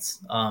constraints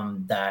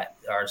that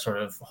are sort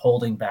of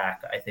holding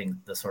back, I think,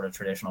 the sort of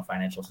traditional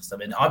financial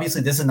system. And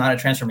obviously this is not a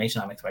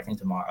transformation I'm expecting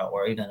tomorrow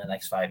or even in the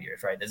next 5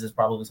 years, right? This is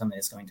probably something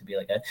that's going to be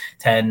like a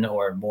 10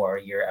 or more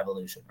year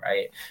evolution,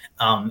 right?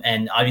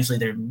 And obviously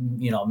there,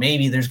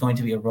 maybe there's going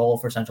to be a role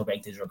for central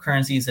bank digital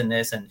currencies in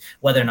this, and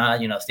whether or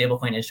not,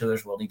 stablecoin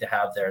issuers will need to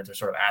have their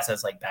sort of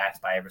assets like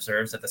backed by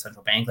reserves at the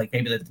central bank. Like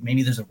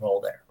maybe there's a role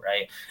there,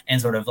 right?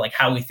 And sort of like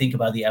how we think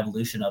about the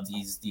evolution of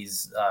these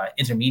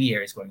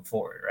intermediaries going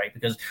forward, right?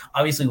 Because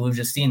obviously we've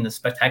just seen the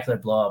spectacular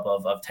blow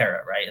up of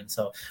Terra, right? And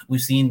so we've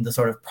seen the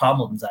sort of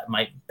problems that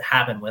might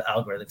happen with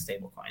algorithmic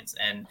stablecoins,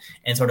 and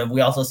sort of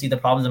we also see the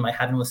problems that might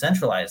happen with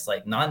centralized,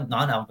 like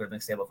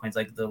non-algorithmic stablecoins,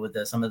 like with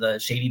some of the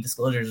shady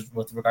disclosures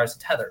with regards to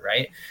Tether,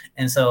 right?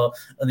 And so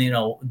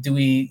do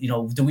we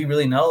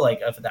really know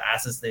like if the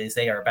assets they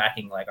say are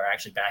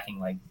actually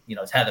backing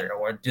Tether,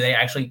 or do they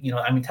actually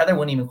Tether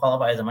wouldn't even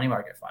qualify as a money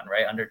market fund,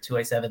 right, under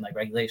 2A7 like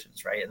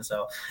regulations, right? And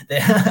so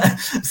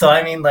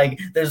like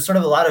there's sort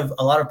of a lot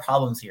of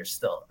problems here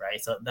still,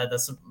 right? So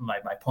that's my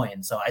point.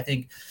 And so I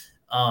think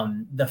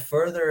the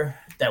further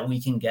that we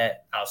can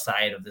get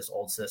outside of this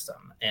old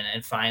system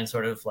and find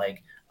sort of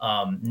like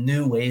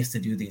new ways to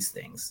do these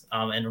things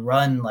and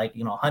run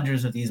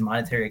hundreds of these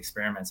monetary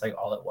experiments like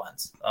all at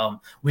once,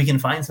 we can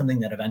find something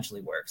that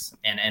eventually works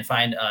and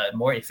find a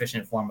more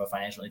efficient form of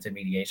financial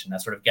intermediation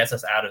that sort of gets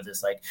us out of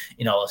this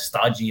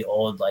stodgy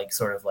old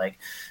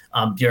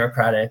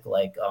bureaucratic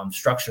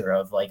structure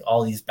of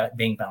all these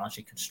bank balance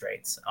sheet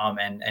constraints,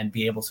 and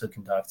be able to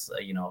conduct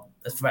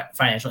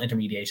financial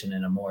intermediation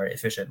in a more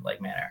efficient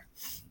manner.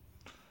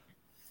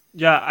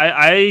 Yeah,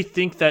 I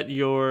think that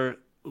your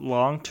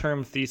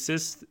long-term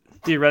thesis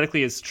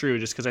theoretically is true,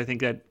 just because I think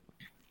that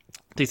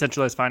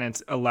decentralized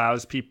finance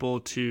allows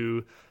people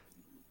to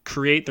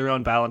create their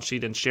own balance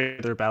sheet and share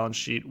their balance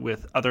sheet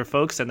with other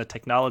folks, and the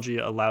technology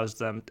allows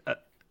them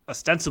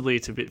ostensibly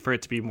for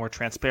it to be more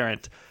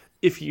transparent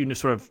if you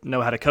sort of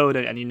know how to code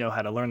it and you know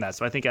how to learn that.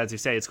 So I think, as you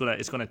say, it's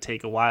gonna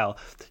take a while.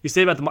 You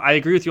say I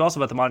agree with you also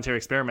about the monetary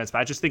experiments, but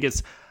I just think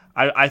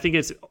I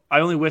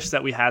only wish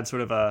that we had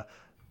sort of a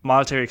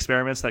monetary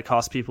experiments that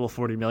cost people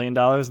 $40 million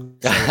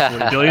instead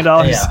of $40 billion.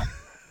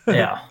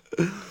 Yeah.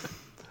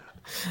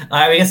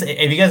 I guess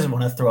if you guys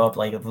want to throw up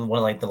one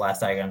of the last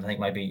diagrams, I think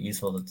might be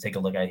useful to take a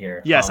look at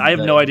here. Yes, I have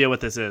no idea what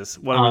this is.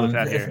 What are we looking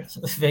at here?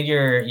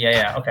 Figure,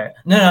 yeah, okay.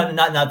 No,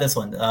 not this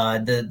one.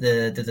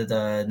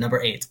 The number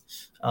 8.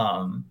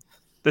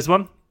 This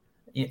one?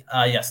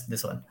 Yes,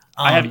 this one.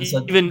 I have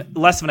even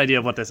less of an idea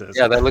of what this is.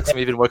 Yeah, that looks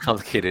even more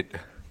complicated.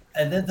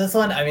 And this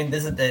one,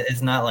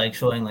 it's not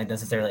showing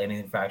necessarily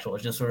anything factual.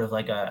 It's just sort of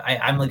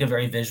I'm a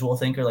very visual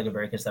thinker, a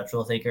very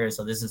conceptual thinker.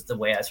 So this is the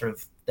way I sort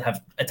of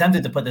have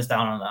attempted to put this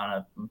down on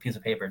a piece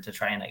of paper to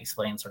try and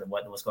explain sort of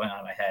what was going on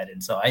in my head.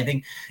 And so I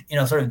think,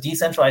 sort of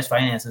decentralized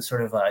finance is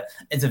sort of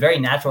it's a very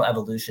natural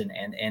evolution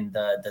and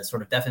the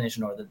sort of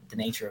definition or the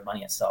nature of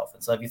money itself.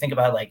 And so if you think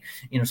about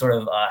sort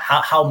of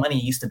how money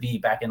used to be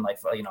back in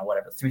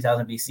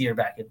 3000 BC or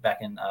back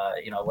in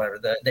whatever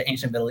the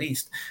ancient Middle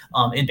East,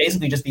 it'd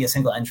basically just be a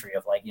single entry entry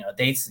of like,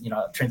 dates,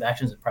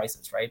 transactions and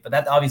prices, right? But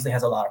that obviously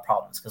has a lot of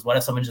problems, because what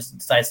if someone just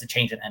decides to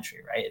change an entry,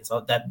 right? And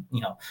so that,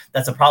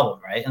 that's a problem,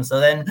 right? And so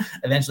then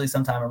eventually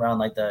sometime around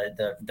like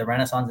the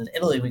Renaissance in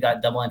Italy, we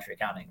got double entry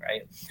accounting,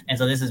 right? And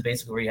so this is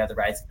basically where you have the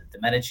rise of the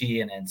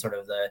Medici and sort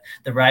of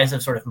the rise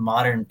of sort of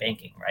modern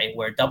banking, right?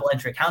 Where double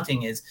entry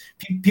accounting is,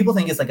 people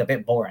think it's like a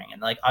bit boring.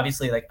 And like,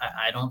 obviously, like,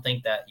 I don't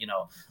think that,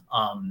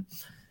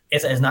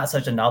 it's not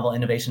such a novel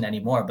innovation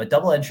anymore, but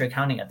double entry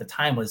accounting at the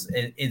time was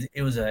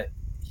a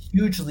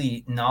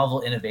hugely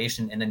novel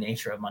innovation in the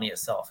nature of money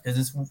itself, because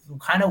it's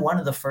kind of one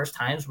of the first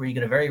times where you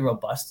get a very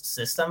robust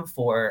system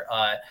for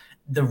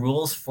the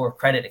rules for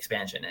credit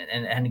expansion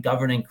and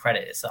governing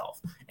credit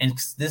itself. And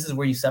this is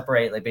where you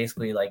separate like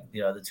basically like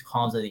the two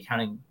columns of the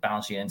accounting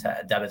balance sheet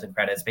into debits and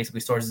credits, basically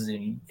sources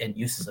and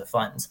uses of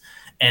funds.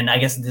 And I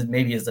guess this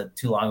maybe is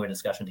too long of a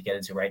discussion to get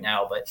into right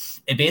now, but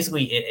it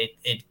basically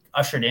it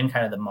ushered in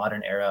kind of the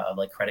modern era of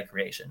like credit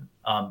creation,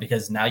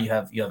 because now you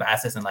have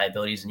assets and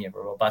liabilities, and you have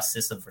a robust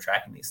system for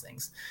tracking these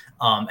things.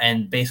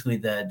 And basically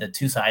the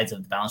two sides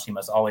of the balance sheet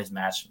must always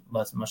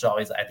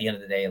always at the end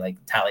of the day like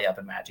tally up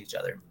and match each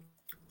other.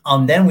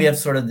 Then we have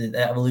sort of the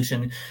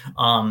evolution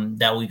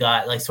that we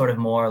got like sort of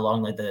more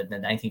along like the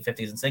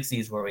 1950s and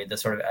 60s, where we had the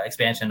sort of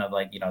expansion of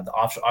like, the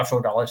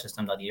offshore dollar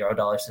system, like the euro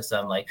dollar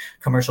system, like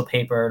commercial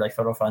paper, like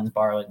federal funds,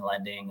 borrowing,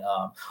 lending,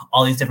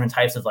 all these different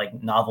types of like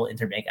novel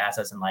interbank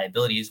assets and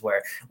liabilities,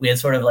 where we had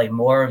sort of like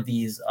more of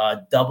these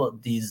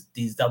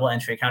double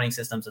entry accounting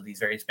systems of these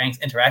various banks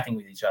interacting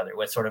with each other,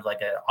 with sort of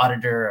like an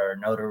auditor or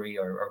notary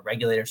or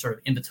regulator sort of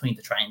in between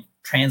to try and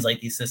translate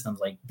these systems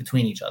like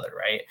between each other,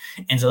 right?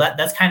 And so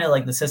that's kind of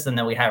like the system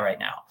that we have right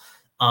now.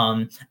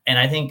 And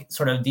I think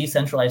sort of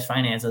decentralized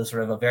finance is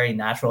sort of a very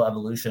natural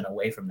evolution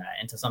away from that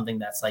into something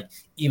that's like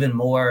even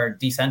more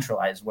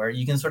decentralized, where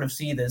you can sort of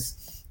see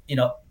this,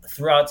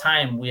 throughout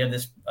time, we have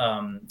this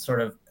sort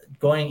of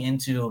going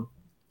into,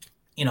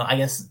 I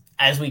guess,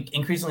 as we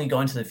increasingly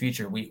go into the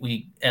future,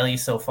 we at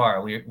least so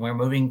far, we're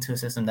moving to a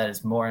system that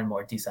is more and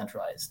more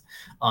decentralized,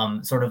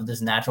 sort of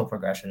this natural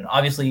progression. And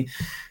obviously,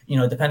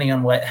 depending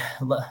on what,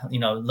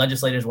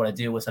 legislators want to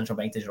do with central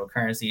bank digital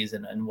currencies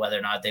and whether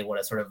or not they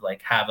want to sort of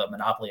like have a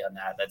monopoly on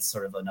that, that's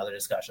sort of another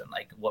discussion.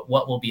 Like what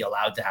will be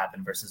allowed to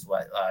happen versus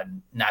what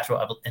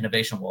natural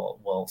innovation will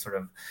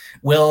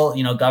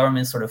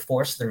governments sort of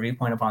force their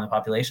viewpoint upon the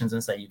populations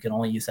and say you can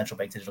only use central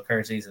bank digital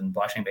currencies and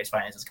blockchain-based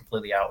finance is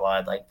completely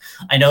outlawed. Like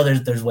I know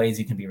there's ways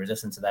you can be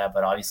resistant to that,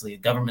 but obviously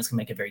governments can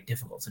make it very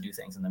difficult to do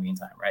things in the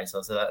meantime, right?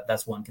 So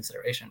that's one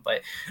consideration.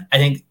 But I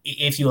think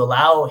if you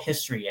allow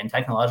history and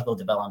technological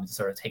development to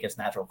sort of take its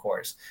natural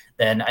course,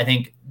 then I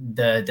think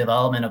the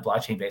development of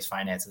blockchain-based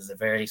finance is a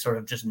very sort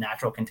of just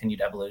natural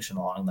continued evolution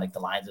along like the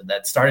lines of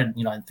that started,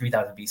 in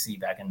 3000 BC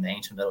back in the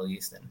ancient Middle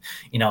East, and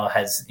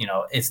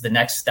it's the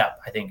next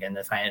step, I think, in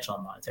the financial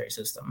and monetary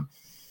system.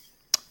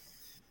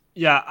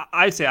 Yeah,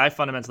 I'd say I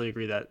fundamentally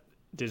agree that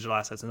digital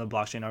assets and the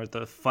blockchain are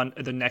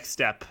the next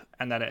step,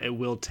 and that it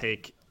will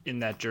take in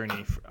that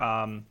journey.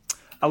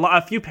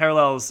 A few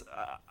parallels.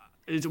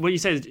 What you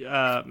say,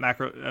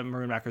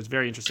 Maroon Macro, is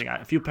very interesting.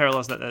 A few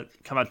parallels that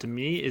come out to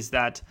me is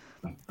that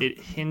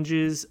it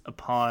hinges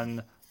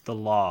upon the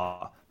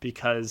law,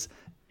 because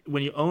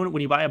when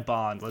you buy a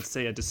bond, let's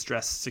say a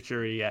distressed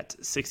security at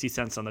 60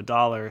 cents on the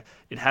dollar,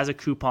 it has a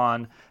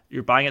coupon.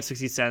 You're buying at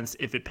 60 cents.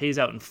 If it pays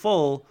out in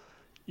full,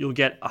 you'll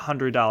get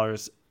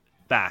 $100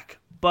 back.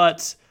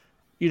 But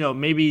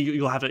maybe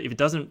you'll have to, if it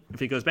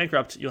goes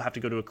bankrupt, you'll have to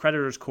go to a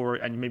creditor's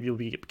court, and maybe you'll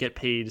get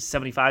paid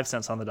 75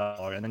 cents on the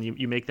dollar, and then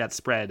you make that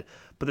spread.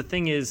 But the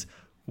thing is,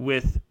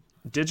 with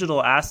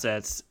digital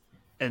assets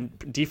and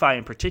DeFi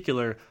in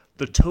particular,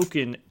 the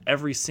token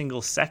every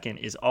single second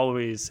is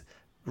always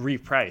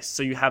repriced.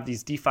 So you have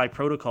these DeFi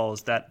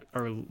protocols that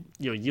are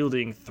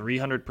yielding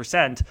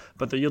 300%,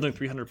 but they're yielding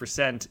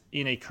 300%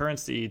 in a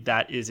currency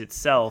that is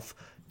itself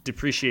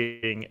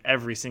depreciating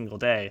every single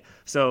day.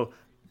 So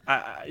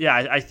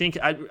I think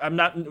I'm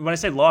not, when I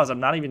say laws, I'm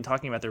not even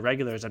talking about the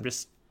regulators. I'm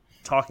just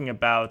talking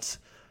about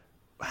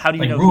how do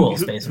you know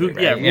rules, basically,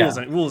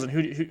 right? rules and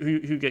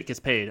who gets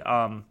paid.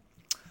 So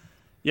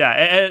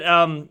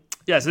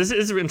this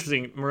is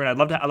interesting, Maroon. I'd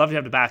love to have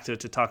you back to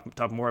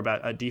talk more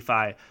about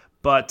DeFi,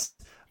 but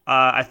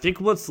I think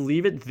let's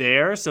leave it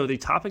there. So the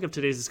topic of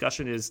today's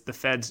discussion is the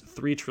Fed's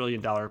 $3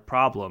 trillion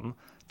problem,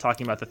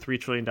 talking about the $3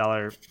 trillion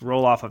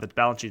roll-off of its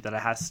balance sheet that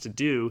it has to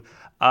do.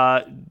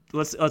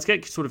 Let's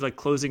get sort of like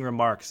closing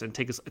remarks and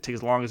take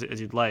as long as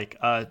you'd like.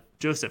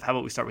 Joseph, how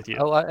about we start with you?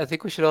 Oh, I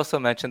think we should also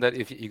mention that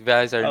if you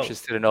guys are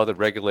interested in all the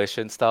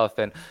regulation stuff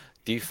and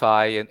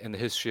DeFi and the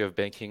history of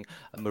banking,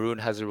 Maroon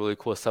has a really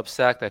cool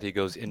Substack that he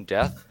goes in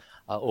depth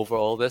over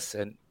all this.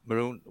 And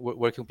Maroon,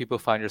 where can people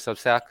find your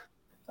Substack?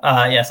 So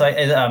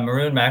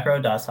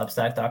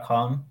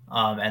maroonmacro.substack.com.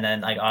 And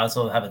then I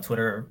also have a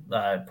Twitter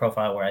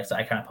profile where I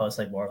kind of post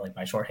like more of like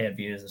my shorthand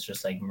views. It's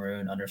just like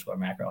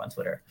Maroon_macro on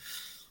Twitter.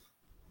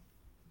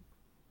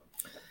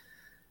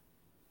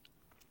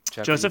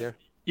 Joseph?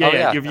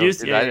 Your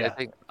views. I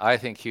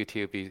think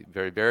QT would be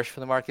very bearish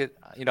for the market.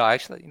 I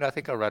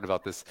think I read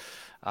about this.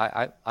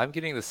 I'm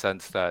getting the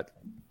sense that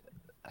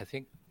I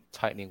think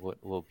tightening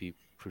will be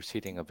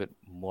proceeding a bit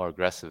more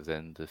aggressive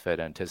than the Fed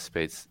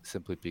anticipates,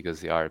 simply because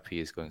the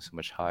RRP is going so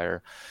much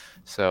higher.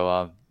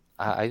 So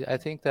I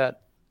think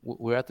that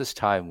we're at this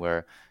time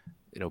where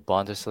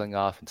bonds are selling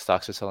off and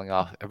stocks are selling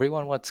off.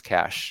 Everyone wants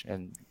cash,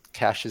 and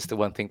cash is the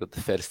one thing that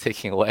the Fed is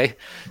taking away.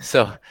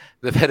 So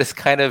the Fed is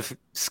kind of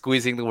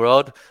squeezing the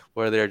world,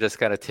 where they're just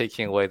kind of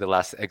taking away the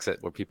last exit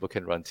where people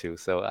can run to.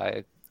 So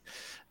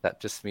that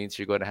just means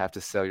you're going to have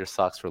to sell your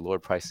stocks for lower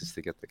prices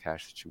to get the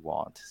cash that you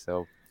want.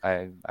 So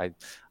I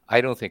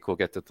don't think we'll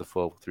get to the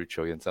full 3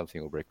 trillion.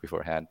 Something will break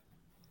beforehand.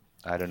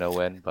 I don't know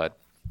when, but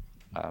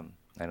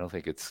I don't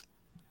think it's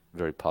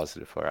very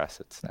positive for our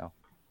assets now.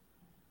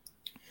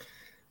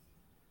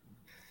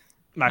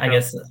 Macro. I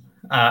guess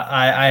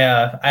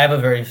I have a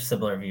very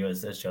similar view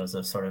as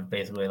Joseph, sort of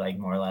basically like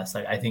more or less.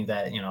 Like I think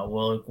that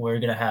we're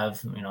gonna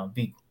have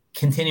be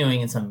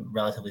continuing in some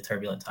relatively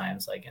turbulent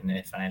times, like in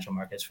the financial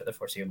markets for the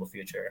foreseeable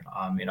future.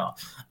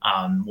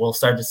 We'll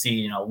start to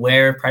see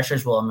where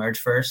pressures will emerge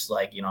first.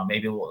 Like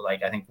maybe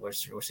I think we're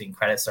seeing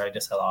credit starting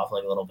to sell off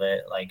like a little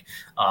bit. Like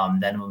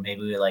then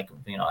maybe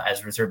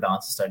as reserve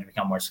balances start to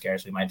become more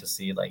scarce, we might just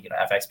see like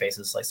FX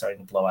basis like starting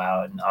to blow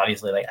out, and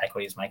obviously like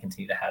equities might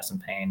continue to have some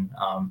pain.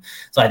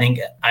 So I think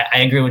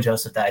I agree with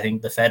Joseph that I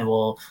think the Fed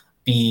will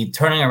be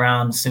turning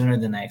around sooner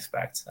than they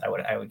expect.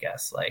 I would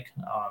guess.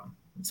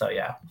 So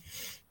yeah.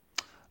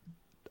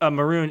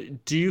 Maroon,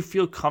 do you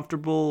feel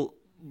comfortable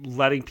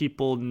letting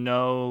people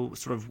know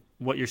sort of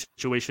what your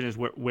situation is,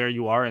 where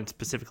you are, and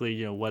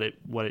specifically, what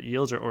it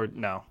yields, or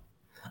no?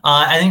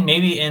 I think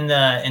maybe in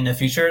the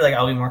future, like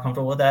I'll be more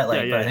comfortable with that. But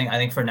I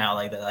think for now,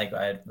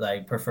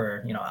 I prefer,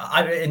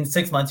 in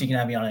 6 months you can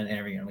have me on an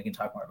interview and we can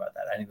talk more about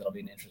that. I think that'll be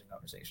an interesting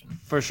conversation.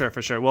 For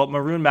sure. Well,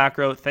 Maroon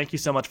Macro, thank you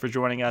so much for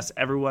joining us.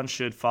 Everyone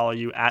should follow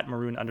you at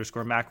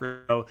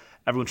Maroon_macro.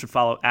 Everyone should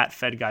follow at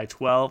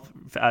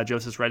FedGuy12.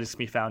 Joseph's writings can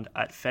be found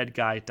at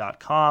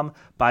FedGuy.com.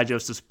 Buy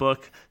Joseph's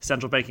book,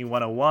 Central Banking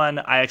 101.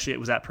 I actually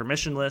was at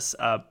Permissionless,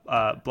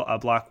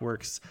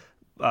 Blockworks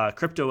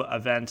crypto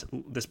event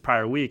this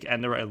prior week,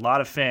 and there were a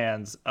lot of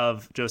fans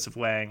of Joseph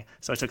Wang.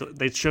 So I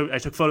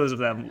took photos of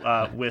them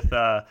with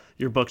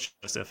your book,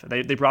 Joseph.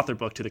 They brought their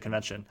book to the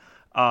convention.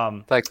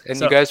 Thanks. And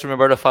you guys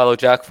remember to follow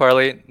Jack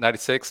Farley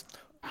 96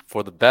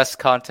 for the best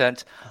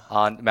content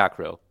on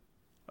macro.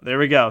 There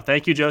we go.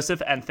 Thank you,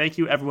 Joseph, and thank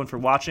you everyone for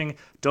watching.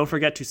 Don't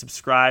forget to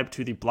subscribe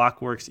to the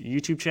Blockworks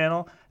YouTube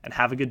channel, and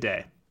have a good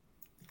day.